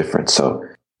the difference. So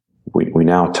we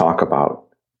now talk about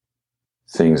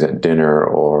things at dinner,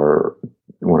 or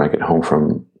when I get home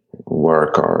from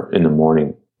work, or in the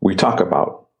morning. We talk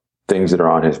about things that are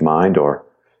on his mind, or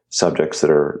subjects that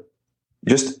are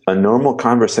just a normal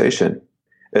conversation.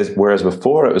 Whereas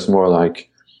before it was more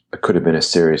like it could have been a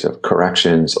series of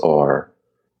corrections, or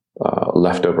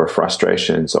leftover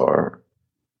frustrations, or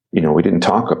we didn't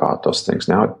talk about those things.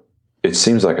 Now it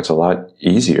seems like it's a lot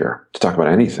easier to talk about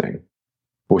anything,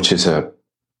 which is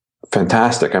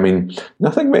fantastic. I mean,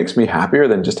 nothing makes me happier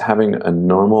than just having a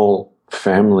normal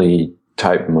family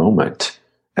type moment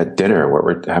at dinner where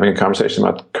we're having a conversation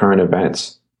about current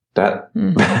events. That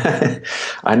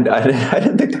I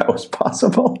didn't think that was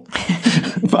possible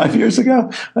 5 years ago.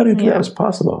 I didn't think that was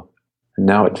possible. And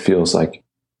now it feels like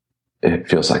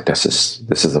this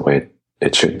is the way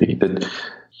it should be.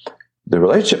 The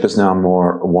relationship is now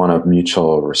more one of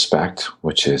mutual respect,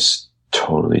 which is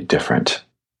totally different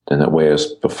than the way it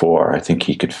was before. I think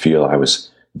he could feel I was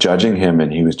judging him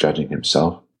and he was judging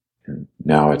himself. And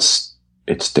now it's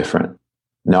different.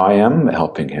 Now I am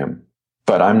helping him,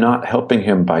 but I'm not helping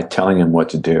him by telling him what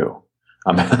to do.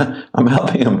 I'm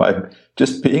helping him by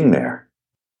just being there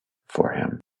for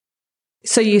him.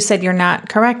 So you said you're not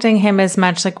correcting him as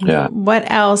much. Like, what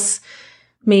else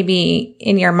maybe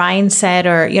in your mindset,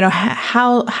 or,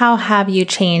 how have you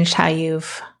changed how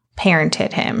you've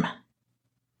parented him?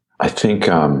 I think,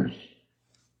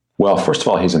 well, first of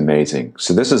all, he's amazing.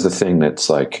 So this is the thing that's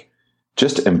like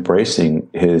just embracing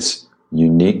his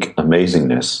unique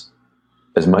amazingness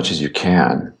as much as you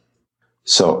can.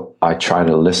 So I try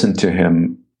to listen to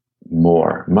him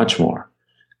more, much more.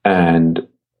 And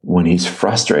when he's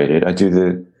frustrated,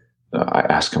 I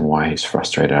ask him why he's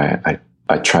frustrated.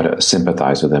 I try to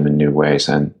sympathize with him in new ways,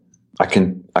 and I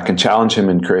can challenge him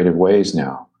in creative ways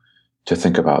now to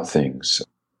think about things.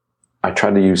 I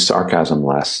try to use sarcasm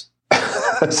less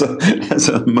as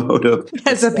a mode of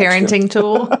as a parenting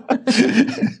tool.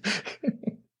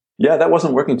 Yeah, that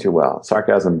wasn't working too well.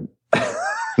 Sarcasm.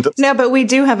 No, but we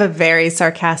do have a very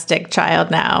sarcastic child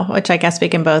now, which I guess we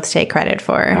can both take credit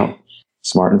for. Oh,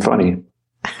 smart and funny.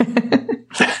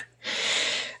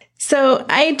 So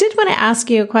I did want to ask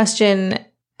you a question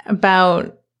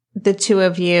about the two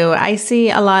of you. I see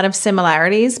a lot of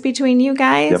similarities between you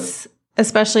guys,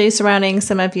 especially surrounding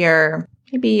some of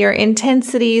maybe your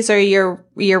intensities or your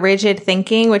rigid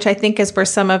thinking, which I think is where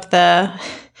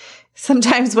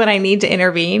sometimes when I need to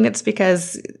intervene, it's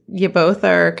because you both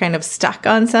are kind of stuck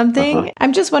on something.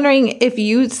 I'm just wondering if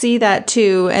you see that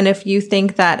too, and if you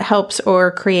think that helps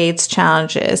or creates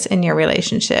challenges in your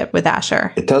relationship with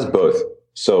Asher. It does both.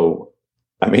 So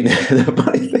I mean, the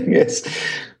funny thing is,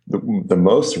 the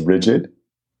most rigid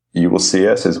you will see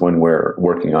us is when we're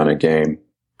working on a game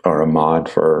or a mod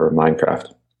for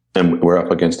Minecraft, and we're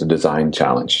up against a design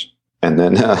challenge. And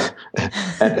then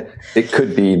and it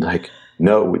could be like,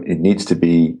 no, it needs to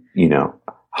be,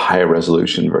 higher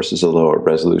resolution versus a lower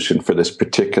resolution for this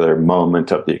particular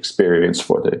moment of the experience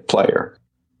for the player.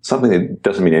 Something that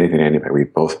doesn't mean anything to anybody.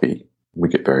 We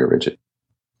get very rigid.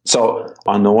 So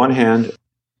on the one hand,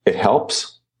 it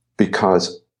helps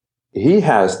because he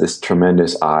has this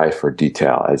tremendous eye for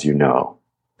detail, as you know.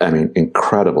 I mean,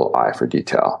 incredible eye for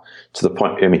detail, to the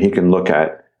point, he can look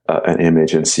at an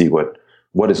image and see what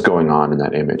is going on in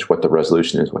that image, what the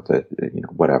resolution is, what the,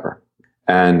 whatever.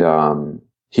 And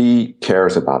he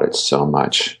cares about it so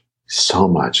much.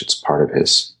 It's part of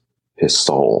his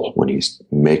soul when he's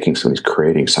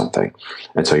creating something.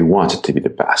 And so he wants it to be the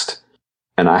best.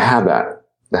 And I have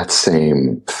that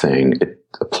same thing. It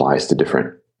applies to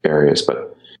different areas,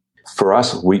 but for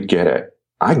us, we get it.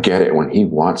 I get it when he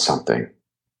wants something.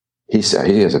 He said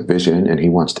he has a vision and he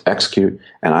wants to execute,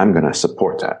 and I'm going to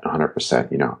support that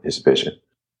 100%, his vision.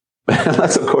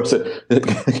 Unless, of course,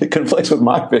 it conflicts with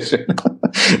my vision.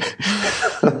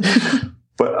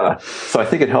 But so I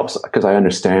think it helps because I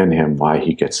understand him, why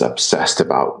he gets obsessed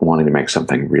about wanting to make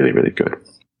something really, really good.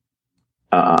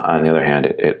 On the other hand,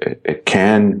 it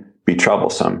can be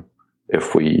troublesome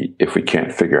if we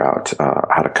can't figure out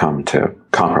how to come to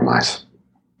compromise.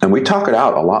 And we talk it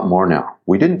out a lot more now.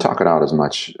 We didn't talk it out as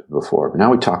much before, but now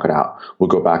we talk it out. We'll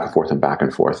go back and forth and back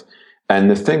and forth.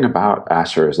 And the thing about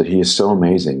Asher is that he is so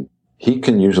amazing. He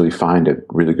can usually find a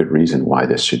really good reason why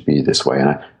this should be this way.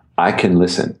 And I can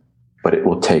listen, but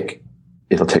it'll take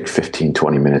 15,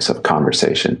 20 minutes of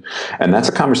conversation. And that's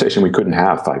a conversation we couldn't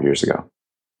have 5 years ago.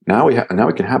 Now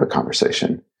we can have a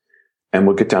conversation, and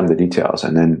we'll get down to the details.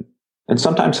 And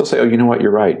sometimes he'll say, "Oh, you know what?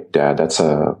 You're right, Dad. That's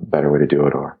a better way to do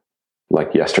it." Or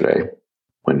like yesterday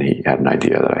when he had an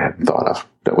idea that I hadn't thought of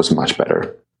that was much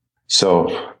better.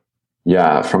 So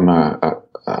yeah, from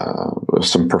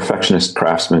some perfectionist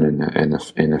craftsmen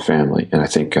in the family. And I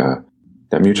think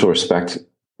that mutual respect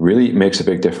really makes a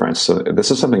big difference. So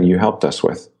this is something you helped us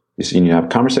with. You have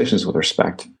conversations with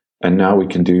respect, and now we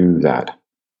can do that.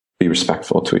 Be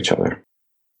respectful to each other.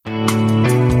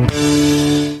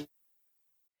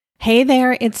 Hey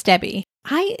there, it's Debbie.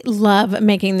 I love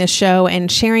making this show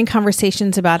and sharing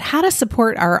conversations about how to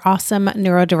support our awesome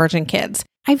neurodivergent kids.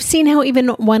 I've seen how even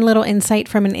one little insight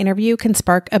from an interview can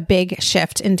spark a big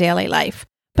shift in daily life.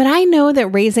 But I know that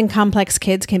raising complex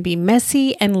kids can be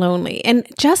messy and lonely. And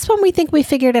just when we think we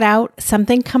figured it out,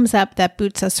 something comes up that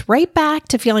boots us right back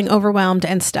to feeling overwhelmed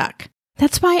and stuck.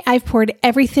 That's why I've poured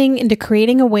everything into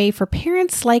creating a way for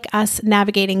parents like us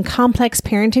navigating complex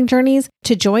parenting journeys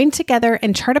to join together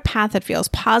and chart a path that feels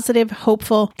positive,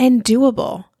 hopeful, and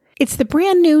doable. It's the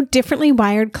brand new Differently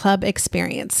Wired Club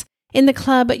experience. In the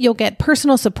club, you'll get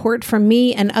personal support from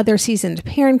me and other seasoned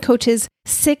parent coaches,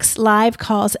 6 live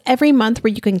calls every month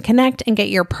where you can connect and get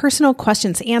your personal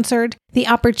questions answered, the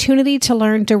opportunity to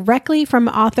learn directly from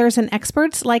authors and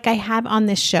experts like I have on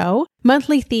this show,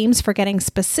 monthly themes for getting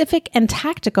specific and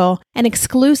tactical, an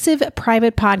exclusive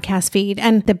private podcast feed,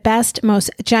 and the best, most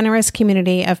generous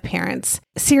community of parents.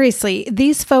 Seriously,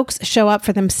 these folks show up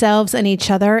for themselves and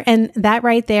each other, and that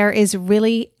right there is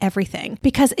really everything,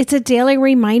 because it's a daily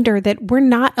reminder that we're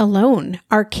not alone.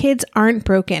 Our kids aren't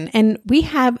broken, and we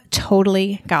have totally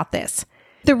got this.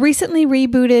 The recently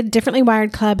rebooted Differently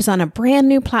Wired Club is on a brand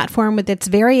new platform with its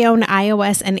very own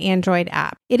iOS and Android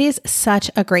app. It is such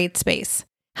a great space.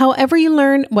 However you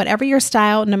learn, whatever your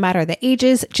style, no matter the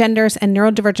ages, genders, and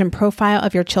neurodivergent profile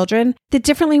of your children, the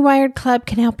Differently Wired Club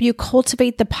can help you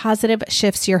cultivate the positive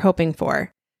shifts you're hoping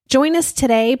for. Join us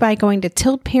today by going to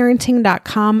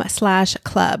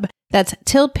tiltparenting.com/club. That's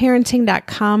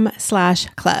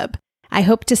tiltparenting.com/club. I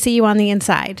hope to see you on the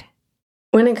inside.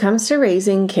 When it comes to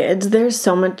raising kids, there's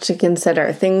so much to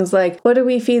consider. Things like, what do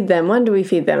we feed them? When do we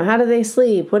feed them? How do they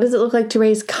sleep? What does it look like to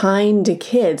raise kind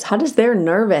kids? How does their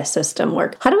nervous system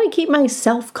work? How do I keep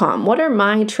myself calm? What are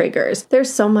my triggers? There's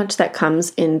so much that comes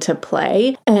into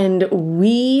play, and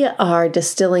we are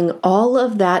distilling all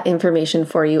of that information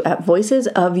for you at Voices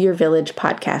of Your Village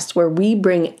podcast, where we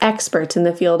bring experts in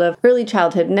the field of early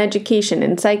childhood and education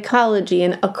and psychology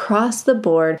and across the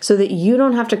board so that you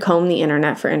don't have to comb the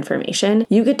internet for information.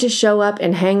 then you get to show up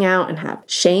and hang out and have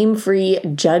shame-free,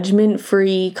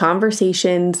 judgment-free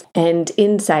conversations and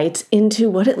insights into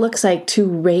what it looks like to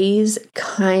raise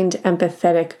kind,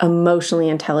 empathetic, emotionally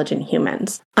intelligent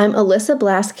humans. I'm Alyssa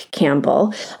Blask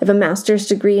Campbell. I have a master's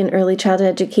degree in early childhood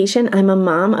education. I'm a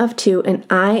mom of 2, and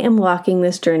I am walking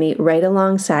this journey right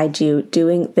alongside you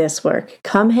doing this work.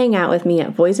 Come hang out with me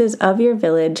at Voices of Your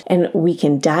Village, and we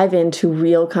can dive into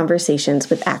real conversations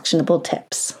with actionable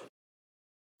tips.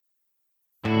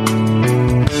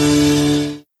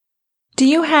 Do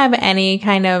you have any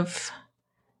kind of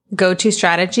go-to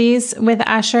strategies with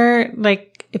Asher?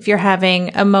 Like if you're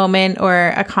having a moment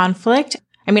or a conflict?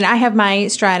 I mean, I have my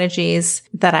strategies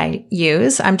that I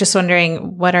use. I'm just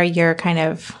wondering, what are your kind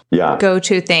of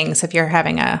go-to things if you're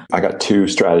having I got 2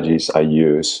 strategies I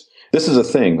use. This is a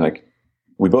thing, like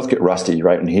we both get rusty,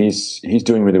 right? And he's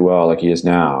doing really well like he is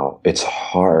now. It's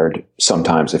hard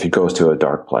sometimes if he goes to a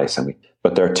dark place.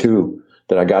 But there are 2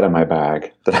 that I got in my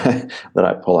bag that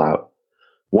I pull out.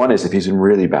 One is if he's in a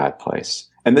really bad place.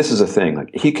 And this is a thing, like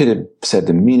he could have said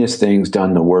the meanest things,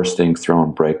 done the worst things,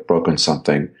 broken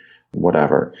something,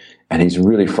 whatever. And he's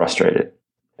really frustrated.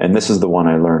 And this is the one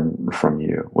I learned from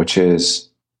you, which is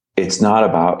it's not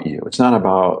about you. It's not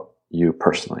about you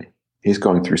personally. He's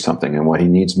going through something. And what he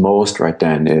needs most right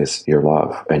then is your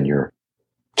love and your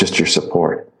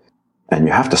support. And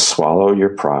you have to swallow your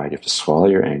pride. You have to swallow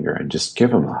your anger and just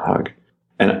give him a hug.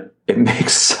 And it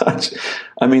makes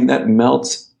that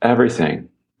melts everything.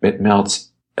 It melts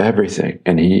everything.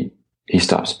 And he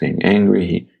stops being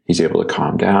angry. He's able to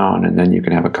calm down, and then you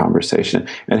can have a conversation,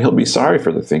 and he'll be sorry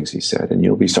for the things he said, and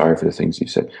you'll be sorry for the things you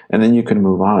said. And then you can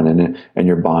move on, and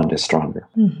your bond is stronger.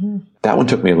 Mm-hmm. That one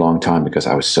took me a long time because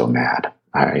I was so mad.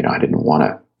 I didn't want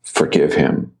to forgive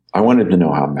him. I wanted to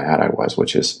know how mad I was,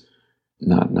 which is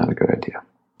not a good idea.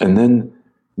 And then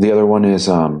the other one is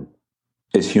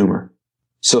humor.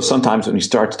 So sometimes when he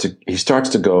starts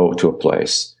to go to a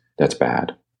place that's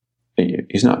bad,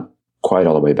 he's not quite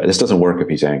all the way bad. This doesn't work if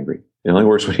he's angry. It only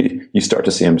works when you start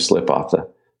to see him slip off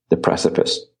the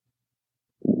precipice,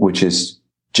 which is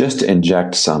just to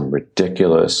inject some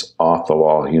ridiculous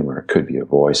off-the-wall humor. It could be a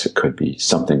voice. It could be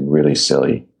something really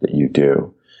silly that you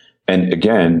do. And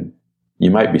again,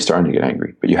 you might be starting to get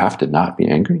angry, but you have to not be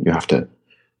angry. You have to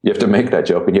make that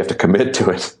joke, and you have to commit to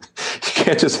it. You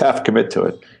can't just half commit to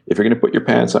it. If you're going to put your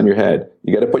pants on your head,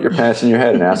 you got to put your pants on your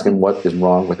head and ask him what is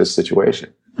wrong with this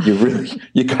situation.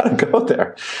 You got to go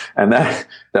there. And that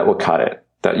will cut it.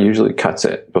 That usually cuts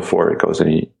it before it goes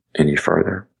any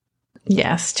further.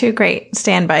 Yes, 2 great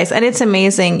standbys. And it's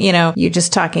amazing, you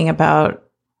just talking about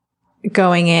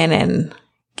going in and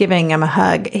giving him a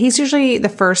hug. He's usually the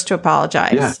first to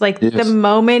apologize. Yeah, the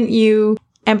moment you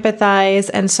empathize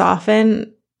and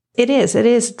soften,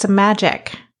 it's a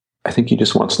magic. I think he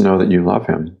just wants to know that you love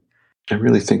him. I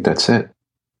really think that's it.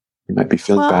 He might be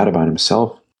feeling bad about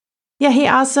himself. Yeah, he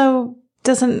also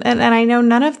doesn't, and I know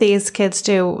none of these kids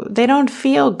do, they don't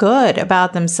feel good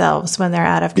about themselves when they're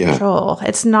out of control. Yeah.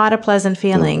 It's not a pleasant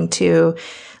feeling to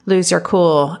lose your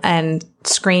cool and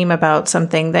scream about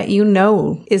something that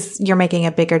you're making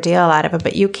a bigger deal out of it,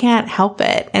 but you can't help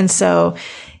it. And so,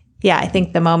 I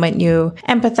think the moment you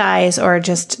empathize or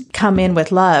just come in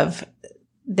with love,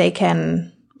 they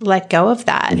can let go of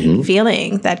that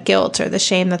feeling, that guilt or the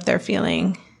shame that they're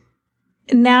feeling.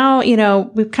 Now,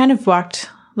 we've kind of walked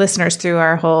listeners through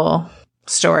our whole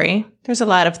story. There's a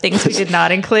lot of things we did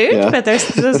not include, but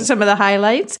those are some of the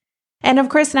highlights. And of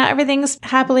course, not everything's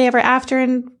happily ever after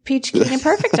and peachy keen and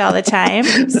perfect all the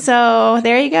time. So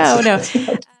there you go. No,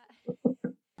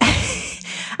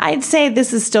 I'd say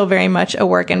this is still very much a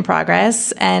work in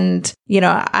progress. And,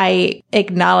 I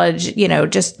acknowledge,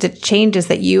 just the changes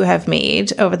that you have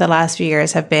made over the last few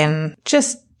years have been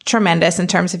just tremendous in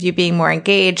terms of you being more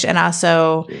engaged. And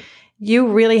also you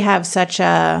really have such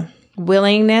a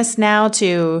willingness now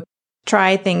to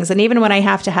try things. And even when I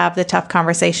have to have the tough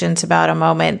conversations about a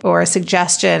moment or a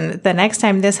suggestion, the next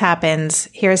time this happens,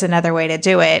 here's another way to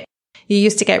do it. You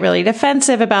used to get really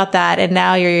defensive about that. And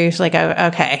now you're usually like, oh,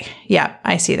 okay, yeah,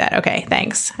 I see that. Okay,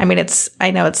 thanks. I mean,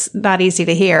 I know it's not easy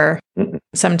to hear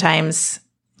sometimes.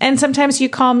 And sometimes you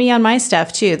call me on my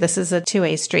stuff too. This is a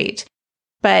 2-way street.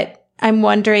 But I'm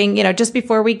wondering, just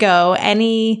before we go,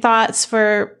 any thoughts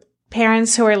for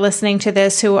parents who are listening to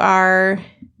this who are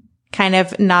kind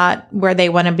of not where they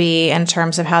want to be in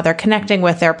terms of how they're connecting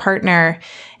with their partner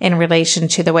in relation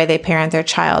to the way they parent their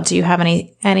child? Do you have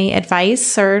any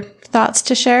advice or thoughts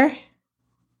to share?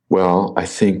 Well, I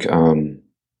think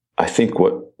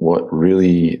what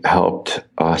really helped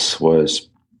us was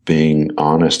being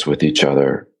honest with each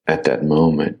other at that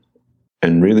moment.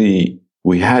 And really,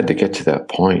 we had to get to that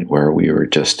point where we were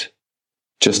just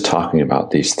just talking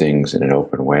about these things in an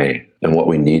open way and what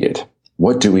we needed.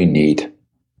 What do we need?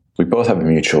 We both have a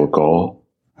mutual goal,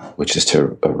 which is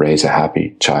to raise a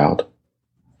happy child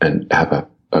and have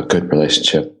a good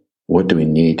relationship. What do we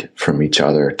need from each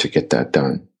other to get that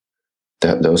done?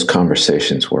 Those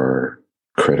conversations were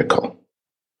critical.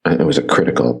 And it was a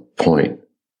critical point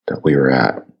that we were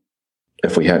at.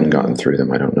 If we hadn't gotten through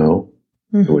them, I don't know.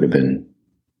 It would have been,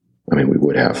 we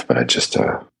would have, but I just...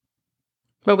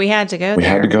 But we had to go there. We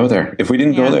had to go there. If we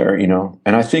didn't go there,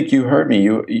 and I think you heard me.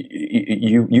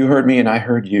 You heard me and I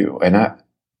heard you. And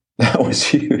that was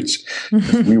huge.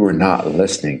 We were not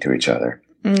listening to each other.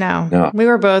 No. We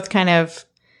were both kind of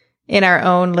in our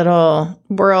own little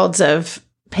worlds of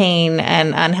pain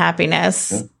and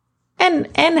unhappiness. Yeah.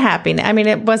 And happiness.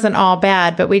 It wasn't all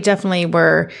bad, but we definitely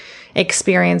were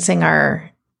experiencing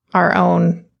our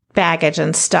own baggage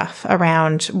and stuff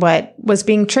around what was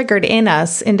being triggered in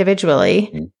us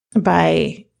individually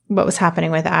by what was happening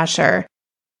with Asher.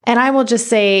 And I will just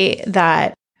say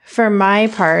that for my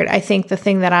part, I think the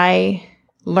thing that I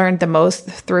learned the most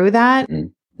through that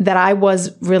I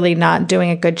was really not doing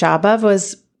a good job of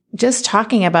was just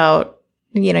talking about,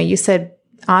 you said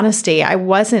honesty. I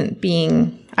wasn't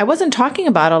talking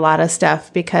about a lot of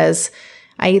stuff because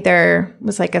I either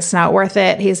was like, it's not worth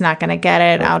it. He's not going to get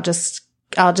it.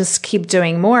 I'll just keep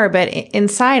doing more. But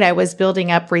inside I was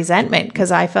building up resentment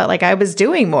because I felt like I was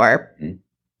doing more,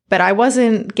 but I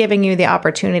wasn't giving you the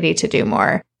opportunity to do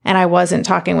more. And I wasn't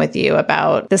talking with you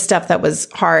about the stuff that was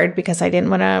hard because I didn't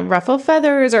want to ruffle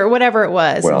feathers or whatever it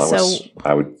was. Well,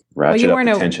 I would ratchet up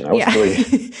the tension. I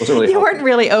wasn't really you weren't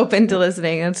really open to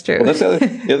listening. That's true. Well, that's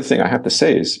the other thing I have to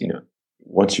say is,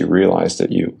 once you realized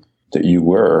that you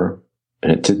were,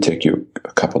 and it did take you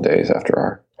a couple of days after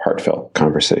our heartfelt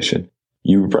conversation,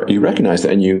 you recognized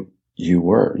that, and you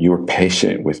were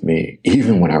patient with me.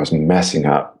 Even when I was messing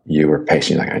up, you were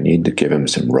patient. Like, I need to give him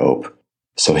some rope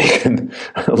so he can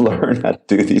learn how to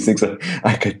do these things.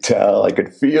 I could tell, I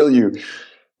could feel you.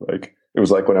 Like, it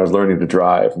was like when I was learning to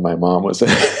drive, my mom was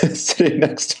sitting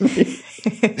next to me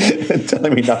and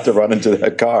telling me not to run into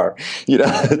that car. It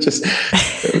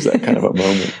was that kind of a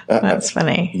moment. That's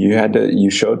funny. You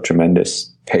showed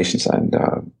tremendous patience, and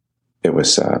it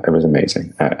was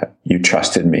amazing. You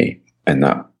trusted me, and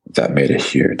that made a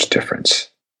huge difference.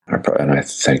 And I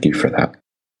thank you for that.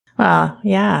 Well,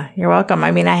 yeah, you're welcome.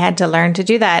 I had to learn to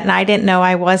do that, and I didn't know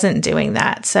I wasn't doing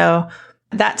that. So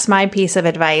that's my piece of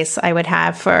advice I would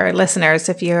have for listeners.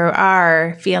 If you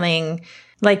are feeling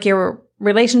like your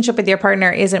relationship with your partner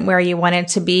isn't where you want it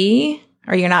to be,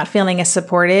 or you're not feeling as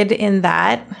supported in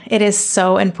that, it is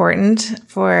so important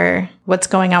for what's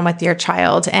going on with your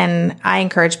child. And I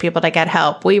encourage people to get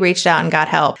help. We reached out and got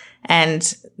help. And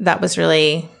that was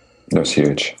huge.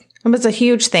 It was a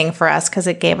huge thing for us because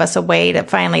it gave us a way to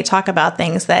finally talk about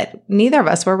things that neither of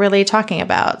us were really talking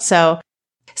about. So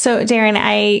Derin,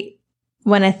 I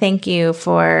want to thank you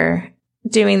for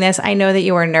doing this. I know that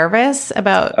you were nervous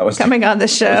about coming on the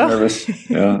show. I was nervous,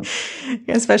 yeah.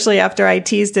 Especially after I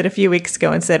teased it a few weeks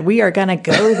ago and said, we are going to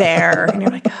go there. And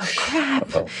you're like, oh,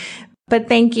 crap. Uh-oh. But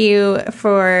thank you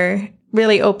for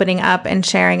really opening up and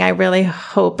sharing. I really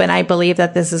hope and I believe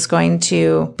that this is going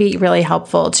to be really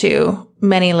helpful to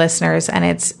many listeners, and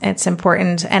it's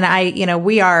important. And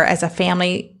we are, as a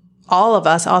family, all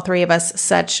three of us,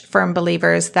 such firm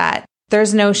believers that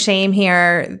there's no shame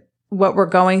here. What we're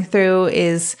going through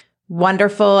is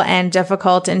wonderful and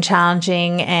difficult and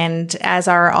challenging. And as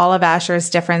are all of Asher's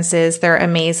differences, they're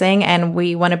amazing. And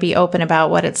we want to be open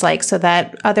about what it's like so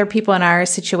that other people in our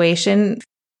situation,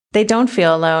 they don't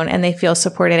feel alone and they feel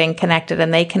supported and connected,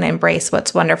 and they can embrace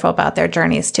what's wonderful about their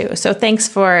journeys too. So thanks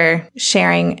for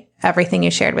sharing everything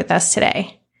you shared with us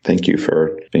today. Thank you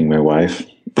for being my wife.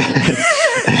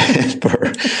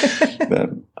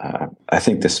 I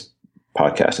think this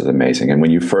podcast is amazing. And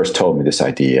when you first told me this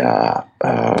idea,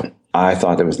 I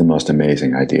thought it was the most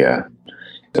amazing idea.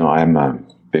 So I'm a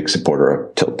big supporter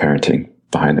of tilt parenting,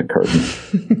 behind the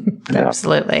curtain.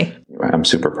 Absolutely. I'm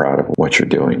super proud of what you're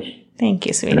doing. Thank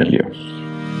you, sweetie. Thank you.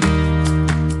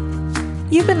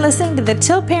 You've been listening to the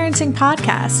Tilt Parenting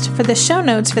Podcast. For the show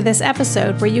notes for this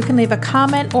episode, where you can leave a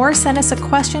comment or send us a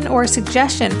question or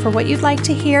suggestion for what you'd like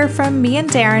to hear from me and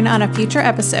Derin on a future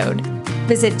episode,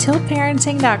 visit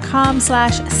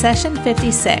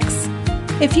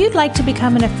tiltparenting.com/session56. If you'd like to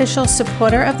become an official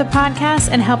supporter of the podcast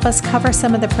and help us cover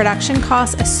some of the production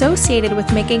costs associated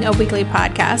with making a weekly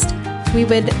podcast, we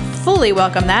would fully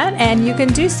welcome that, and you can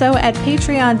do so at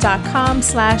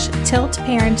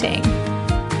patreon.com/tiltparenting.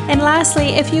 And lastly,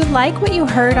 if you like what you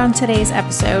heard on today's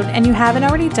episode and you haven't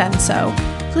already done so,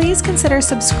 please consider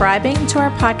subscribing to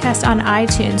our podcast on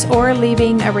iTunes or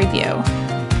leaving a review.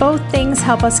 Both things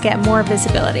help us get more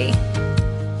visibility.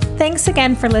 Thanks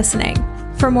again for listening.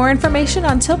 For more information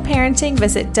on Tilt Parenting,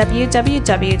 visit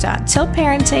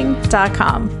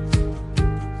www.tiltparenting.com.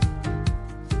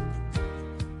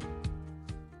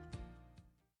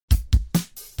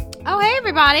 Oh, hey,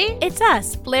 everybody. It's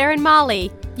us, Blair and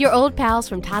Molly, your old pals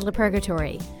from Toddler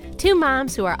Purgatory. Two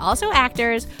moms who are also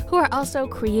actors, who are also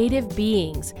creative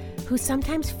beings, who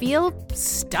sometimes feel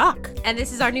stuck. And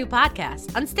this is our new podcast,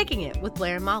 Unsticking It with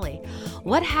Blair and Molly.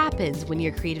 What happens when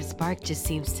your creative spark just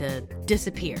seems to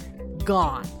disappear?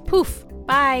 Gone. Poof.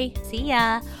 Bye. See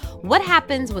ya. What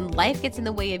happens when life gets in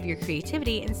the way of your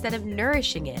creativity instead of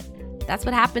nourishing it? That's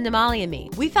what happened to Molly and me.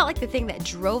 We felt like the thing that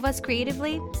drove us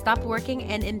creatively stopped working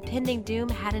and impending doom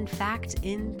had in fact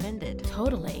impended.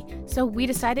 Totally. So we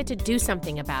decided to do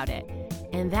something about it.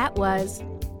 And that was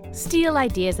steal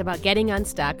ideas about getting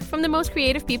unstuck from the most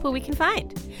creative people we can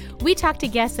find. We talk to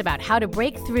guests about how to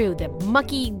break through the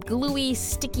mucky, gluey,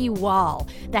 sticky wall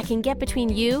that can get between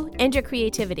you and your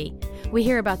creativity. We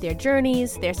hear about their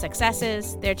journeys, their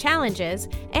successes, their challenges,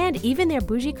 and even their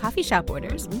bougie coffee shop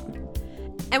orders.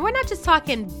 And we're not just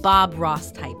talking Bob Ross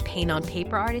type paint on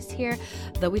paper artists here,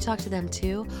 though we talk to them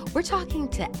too. We're talking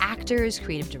to actors,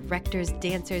 creative directors,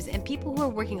 dancers, and people who are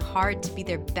working hard to be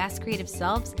their best creative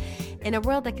selves in a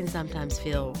world that can sometimes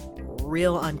feel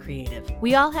real uncreative.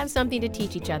 We all have something to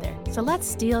teach each other, so let's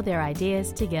steal their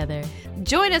ideas together.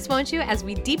 Join us, won't you, as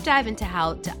we deep dive into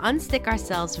how to unstick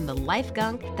ourselves from the life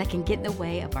gunk that can get in the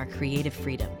way of our creative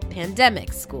freedom.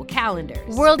 Pandemics, school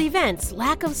calendars, world events,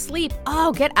 lack of sleep.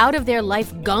 Oh, get out of their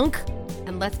life gunk.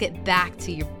 And let's get back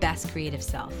to your best creative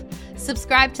self.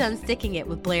 Subscribe to Unsticking It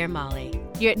with Blair and Molly.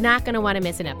 You're not going to want to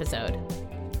miss an episode.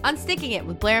 Unsticking It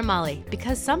with Blair and Molly,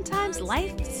 because sometimes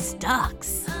life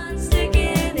sucks.